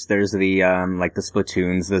 of course, there's the like the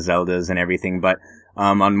Splatoons, the Zeldas, and everything, but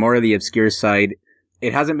on more of the obscure side,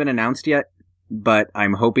 it hasn't been announced yet, but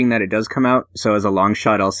I'm hoping that it does come out. So as a long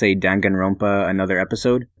shot, I'll say Danganronpa Another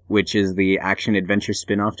Episode, which is the action-adventure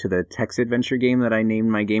spin-off to the text-adventure game that I named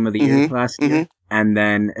my Game of the Year last year. And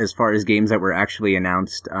then as far as games that were actually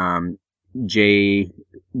announced, J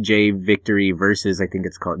Victory Versus, I think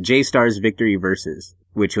it's called. J-Stars Victory Versus,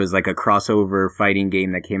 which was like a crossover fighting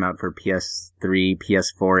game that came out for PS3,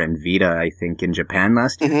 PS4, and Vita, I think, in Japan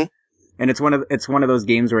last year. And it's one of those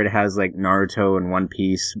games where it has like Naruto and One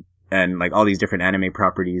Piece and like all these different anime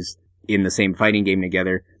properties in the same fighting game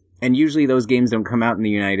together. And usually those games don't come out in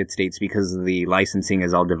the United States because the licensing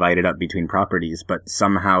is all divided up between properties, but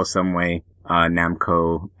somehow, some way,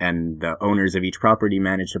 Namco and the owners of each property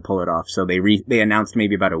managed to pull it off. So they announced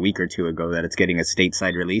maybe about a week or two ago that it's getting a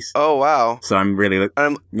stateside release. Oh wow! So I'm really looking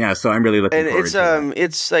forward to that.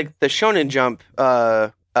 It's like the Shonen Jump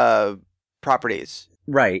properties,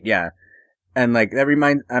 right? Yeah. And like that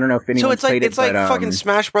reminds, I don't know if anyone's played it. So it's like fucking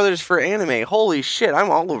Smash Brothers for anime. Holy shit!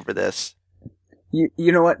 I'm all over this.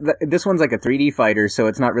 You know what? This one's like a 3D fighter, so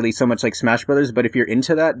it's not really so much like Smash Brothers. But if you're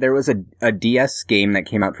into that, there was a DS game that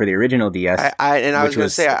came out for the original DS. I was going to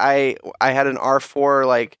say I had an R4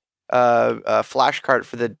 like flash cart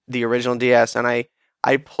for the original DS, and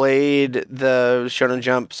I played the Shonen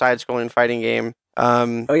Jump side-scrolling fighting game.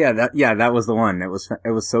 That was the one. It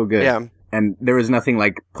was so good. Yeah. And there was nothing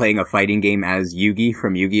like playing a fighting game as Yugi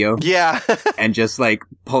from Yu-Gi-Oh! Yeah. And just like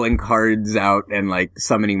pulling cards out and like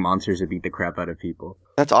summoning monsters to beat the crap out of people.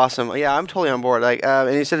 That's awesome. Yeah, I'm totally on board. Like,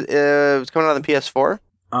 and you said it's coming out on the PS4?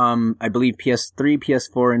 I believe PS3,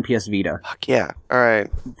 PS4, and PS Vita. Fuck yeah. All right.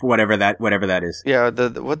 Whatever that is. Yeah,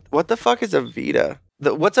 what the fuck is a Vita?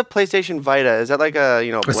 What's a PlayStation Vita? Is that like a,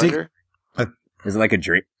 blender? Is it like a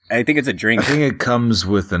drink? I think it's a drink. I think it comes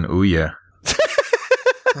with an Ouya.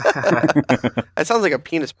 That sounds like a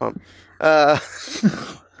penis pump. What?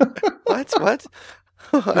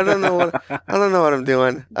 I don't know what I'm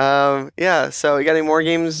doing. Yeah. So you got any more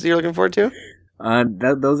games you're looking forward to?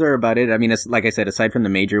 Those are about it. I mean, it's, like I said, aside from the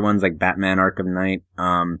major ones like Batman: Arkham Knight,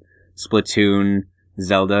 Splatoon,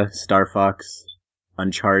 Zelda, Star Fox,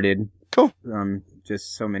 Uncharted. Cool.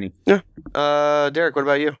 Just so many. Yeah. Derek, what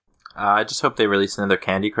about you? I just hope they release another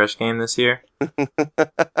Candy Crush game this year.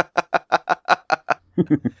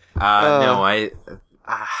 No, I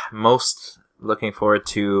most looking forward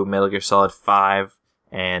to Metal Gear Solid 5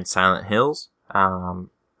 and Silent Hills.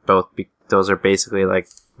 Those are basically like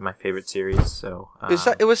my favorite series. So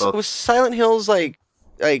was Silent Hills like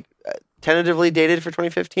tentatively dated for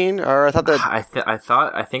 2015, or I thought that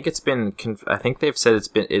I think it's been. I think they've said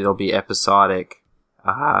it'll be episodic.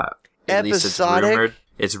 At least it's rumored.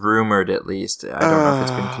 It's rumored, at least. I don't know if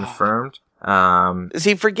it's been confirmed.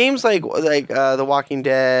 See, for games like The Walking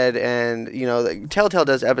Dead and Telltale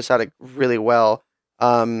does episodic really well.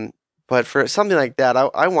 But for something like that,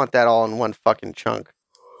 I want that all in one fucking chunk.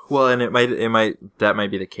 Well, and that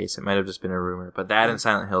might be the case. It might have just been a rumor. But that and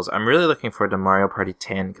Silent Hills, I'm really looking forward to Mario Party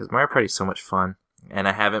 10 because Mario Party is so much fun. And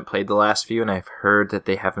I haven't played the last few, and I've heard that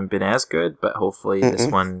they haven't been as good. But hopefully, this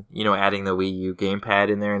one, adding the Wii U gamepad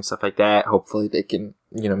in there and stuff like that, hopefully they can,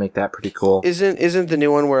 make that pretty cool. Isn't the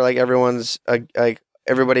new one where like everyone's like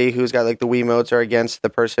everybody who's got like the Wiimotes are against the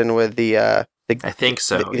person with the I think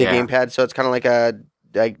so. The gamepad, so it's kind of like a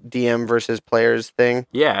DM versus players thing.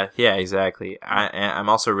 Yeah, exactly. I'm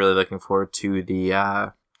also really looking forward to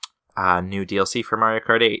the new DLC for Mario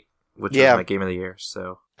Kart 8, which was my game of the year.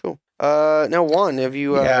 So cool. Now Juan, have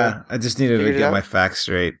you? I just needed to get my facts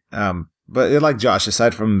straight. But like Josh,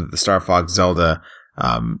 aside from the Star Fox, Zelda,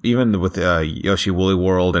 even with Yoshi Woolly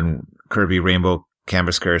World and Kirby Rainbow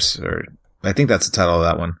Canvas Curse, or I think that's the title of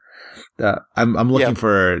that one. I'm looking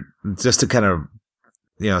for just to kind of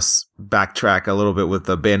backtrack a little bit with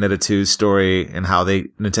the Bayonetta 2 story and how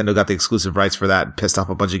Nintendo got the exclusive rights for that and pissed off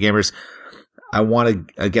a bunch of gamers. I want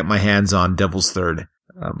to get my hands on Devil's Third,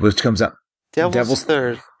 which comes out. Devil's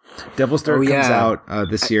Third comes out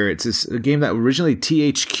this year. It's a game that originally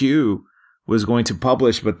THQ was going to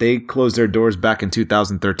publish, but they closed their doors back in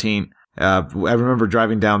 2013. I remember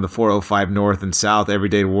driving down the 405 North and South every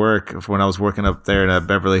day to work when I was working up there in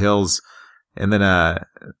Beverly Hills, and then the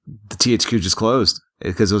THQ just closed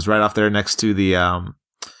because it was right off there next to the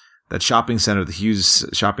that shopping center, the Hughes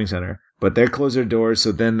shopping center. But they closed their doors.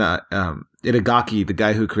 So then Itagaki, the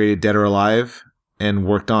guy who created Dead or Alive and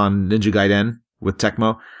worked on Ninja Gaiden with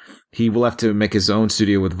Tecmo, he left to make his own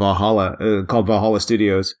studio with Valhalla, called Valhalla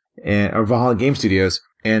Studios, or Valhalla Game Studios,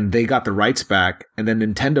 and they got the rights back. And then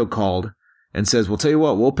Nintendo called and says, "Well, tell you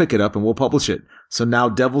what, we'll pick it up and we'll publish it." So now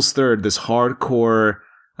Devil's Third, this hardcore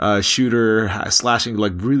shooter slashing,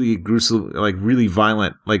 like really gruesome, like really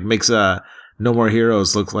violent, like makes No More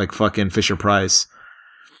Heroes look like fucking Fisher Price.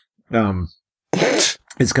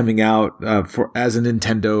 Is coming out as a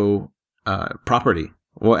Nintendo property.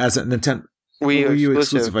 Well, as a Nintendo Wii U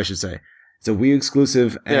exclusive, I should say. It's a Wii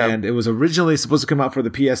exclusive, and it was originally supposed to come out for the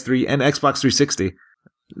PS3 and Xbox 360.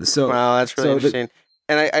 So wow, that's really interesting.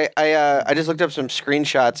 And I just looked up some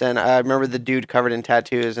screenshots, and I remember the dude covered in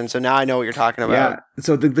tattoos, and so now I know what you're talking about. Yeah.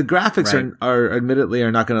 So the graphics are admittedly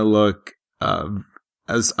not going to look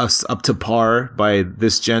as up to par by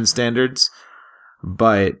this gen standards,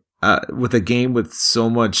 but with a game with so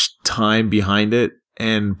much time behind it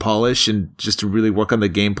and polish and just to really work on the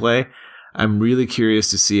gameplay, I'm really curious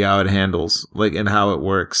to see how it handles, like, and how it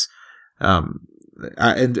works.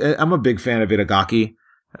 And I'm a big fan of Itagaki.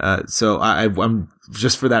 So I'm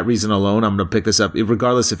just for that reason alone, I'm going to pick this up,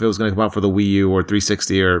 regardless if it was going to come out for the Wii U or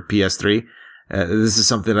 360 or PS3. This is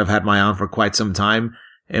something I've had my eye on for quite some time.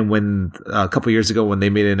 And when a couple years ago, when they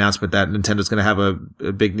made an announcement that Nintendo's going to have a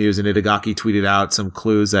big news, and Itagaki tweeted out some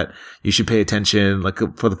clues that you should pay attention, like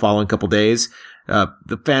for the following couple days,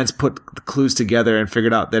 the fans put the clues together and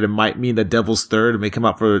figured out that it might mean that Devil's Third may come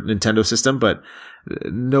out for a Nintendo system, but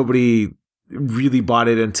nobody really bought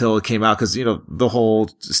it until it came out because, the whole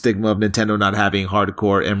stigma of Nintendo not having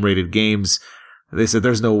hardcore M-rated games. They said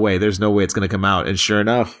there's no way it's going to come out. And sure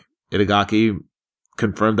enough, Itagaki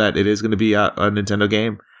confirmed that it is going to be a Nintendo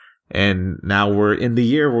game. And now we're in the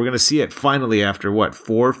year. We're going to see it finally after, 4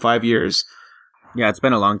 or 5 years? Yeah, it's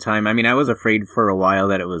been a long time. I mean, I was afraid for a while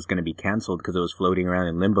that it was going to be canceled because it was floating around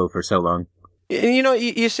in limbo for so long.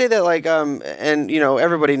 You say that like, and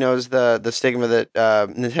everybody knows the stigma that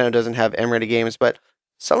Nintendo doesn't have M-rated games, but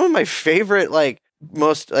some of my favorite, like,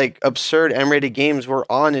 most like absurd M-rated games were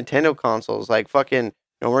on Nintendo consoles, like fucking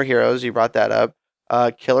No More Heroes. You brought that up.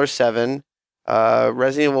 Killer 7,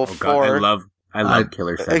 Resident Evil 4. God, I love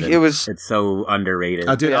Killer 7. It's so underrated.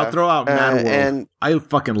 Dude, I'll throw out Mad World. And I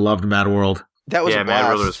fucking loved Mad World. That was a blast. Mad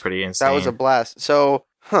World was pretty insane. That was a blast. So,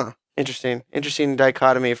 interesting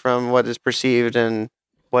dichotomy from what is perceived and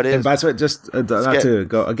what is. And by the way, just not to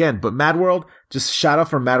go again, but Mad World, just shout out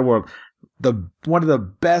for Mad World. One of the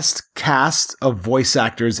best cast of voice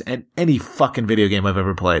actors in any fucking video game I've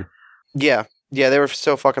ever played. Yeah, they were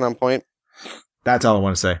so fucking on point. That's all I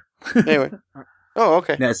want to say. Anyway. Oh,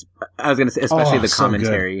 okay. Yes, I was going to say, especially the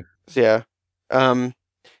commentary. So yeah.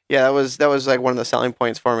 That was like one of the selling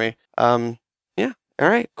points for me. Yeah. All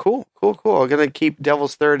right. Cool. I'm going to keep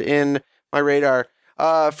Devil's Third in my radar.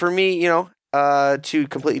 For me, to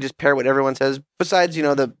completely just pair what everyone says, besides,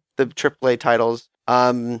 the AAA titles,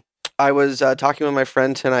 I was talking with my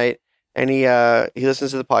friend tonight, and he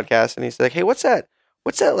listens to the podcast, and he's like, "Hey, what's that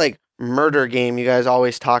like murder game you guys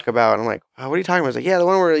always talk about?" And I'm like, "Oh, what are you talking about?" He's like, "Yeah, the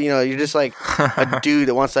one where you're just like a dude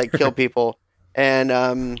that wants to like kill people." And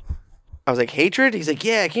I was like, "Hatred?" He's like,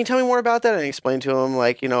 "Yeah, can you tell me more about that?" And I explained to him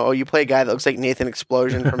like, you play a guy that looks like Nathan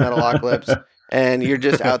Explosion from Metalocalypse, and you're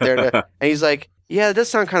just out there to. And he's like, "Yeah, it does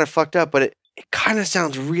sound kind of fucked up, but it kind of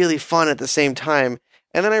sounds really fun at the same time."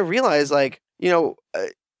 And then I realized like, it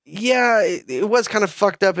was kind of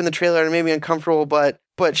fucked up in the trailer and it made me uncomfortable, but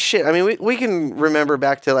shit, I mean, we can remember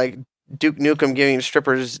back to like Duke Nukem giving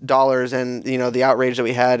strippers dollars and, the outrage that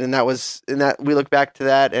we had. And we look back to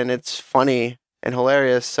that and it's funny and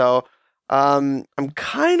hilarious. So, I'm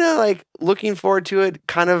kind of like looking forward to it,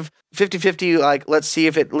 kind of 50-50. Like, let's see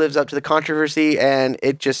if it lives up to the controversy. And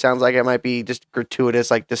it just sounds like it might be just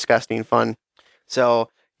gratuitous, like disgusting fun. So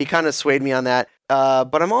he kind of swayed me on that.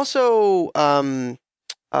 But I'm also, kind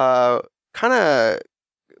of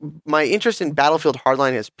my interest in Battlefield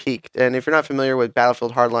Hardline has peaked. And if you're not familiar with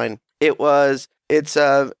Battlefield Hardline, it's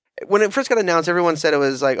when it first got announced, everyone said it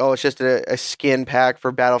was like, oh, it's just a skin pack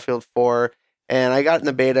for Battlefield 4. And I got in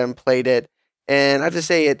the beta and played it, and I have to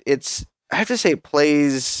say it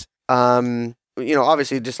plays,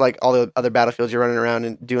 obviously just like all the other Battlefields, you're running around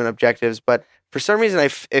and doing objectives, but for some reason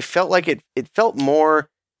it felt like it felt more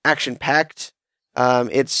action packed.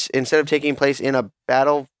 It's instead of taking place in a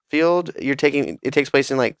battlefield, it takes place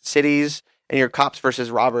in like cities, and you're cops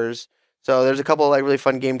versus robbers. So there's a couple of like really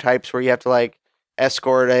fun game types where you have to like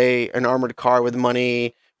escort an armored car with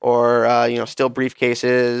money, or steal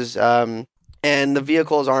briefcases. And the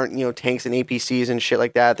vehicles aren't tanks and APCs and shit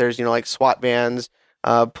like that. There's like SWAT vans,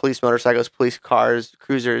 police motorcycles, police cars,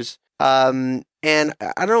 cruisers. And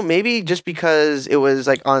I don't know, maybe just because it was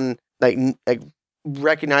like on like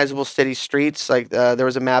recognizable city streets. Like there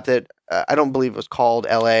was a map that I don't believe it was called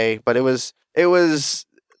LA, but it was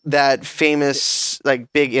that famous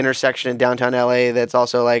like big intersection in downtown LA that's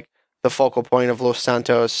also like the focal point of Los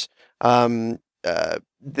Santos.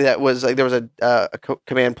 That was like there was a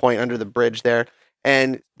command point under the bridge there,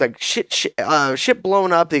 and like shit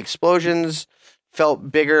blown up. The explosions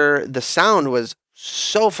felt bigger. The sound was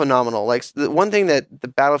so phenomenal. Like the one thing that the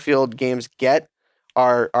Battlefield games get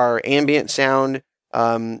are ambient sound,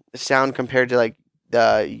 sound compared to like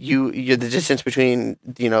the distance between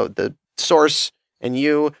the source and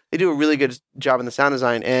you. They do a really good job in the sound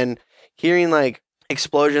design, and hearing like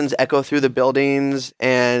explosions echo through the buildings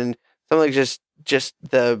and something like just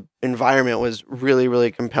the environment was really,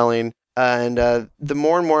 really compelling. And the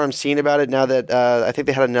more and more I'm seeing about it now that I think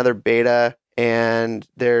they had another beta and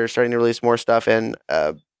they're starting to release more stuff, and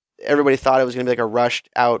everybody thought it was going to be like a rushed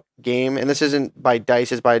out game. And this isn't by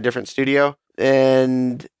DICE, it's by a different studio.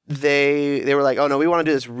 And they were like, oh no, we want to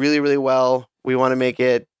do this really, really well. We want to make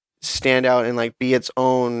it stand out and like be its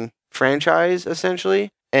own franchise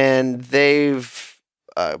essentially. And they've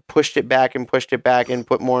pushed it back and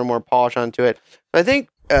put more and more polish onto it. But I think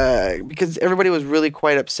because everybody was really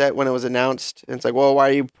quite upset when it was announced. And it's like, well, why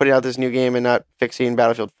are you putting out this new game and not fixing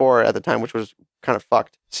Battlefield 4 at the time, which was kind of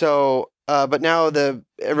fucked. So, but now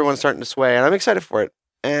everyone's starting to sway, and I'm excited for it.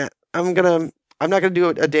 And I'm not gonna do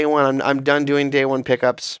a day one. I'm done doing day one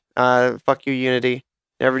pickups. Fuck you, Unity.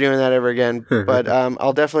 Never doing that ever again. But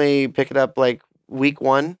I'll definitely pick it up like week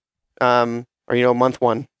 1, or month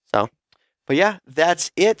 1. So, but yeah,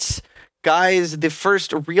 that's it, guys. The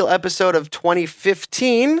first real episode of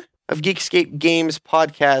 2015 of Geekscape Games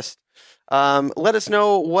podcast. Let us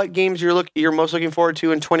know what games you're most looking forward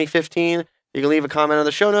to in 2015. You can leave a comment on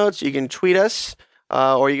the show notes. You can tweet us,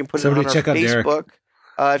 or you can put it on our Facebook.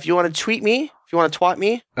 If you want to tweet me, if you want to twat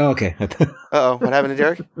me. Oh, okay. Uh-oh, what happened to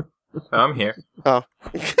Derek? I'm here. Oh.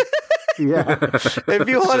 Yeah. If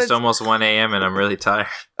you want, it's just almost 1 a.m. and I'm really tired.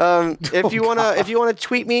 If you wanna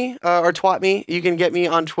tweet me or twat me, you can get me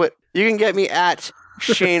on Twitter. You can get me at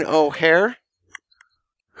Shane O'Hare.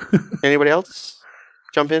 Anybody else?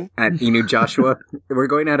 Jump in. At Inu Joshua. We're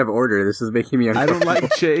going out of order. This is making me uncomfortable. I don't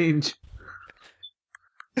like change.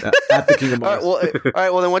 At the King of Mars. All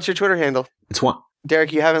right. Well, then what's your Twitter handle? It's one.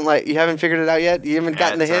 Derek, you haven't figured it out yet. You haven't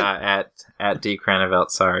gotten the hint. At D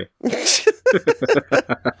Cranevelt. Sorry.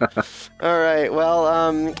 All right.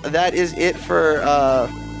 Well, that is it for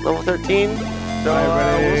level 13. So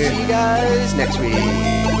we'll see you guys next week.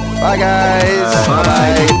 Bye, guys.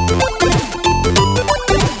 Bye.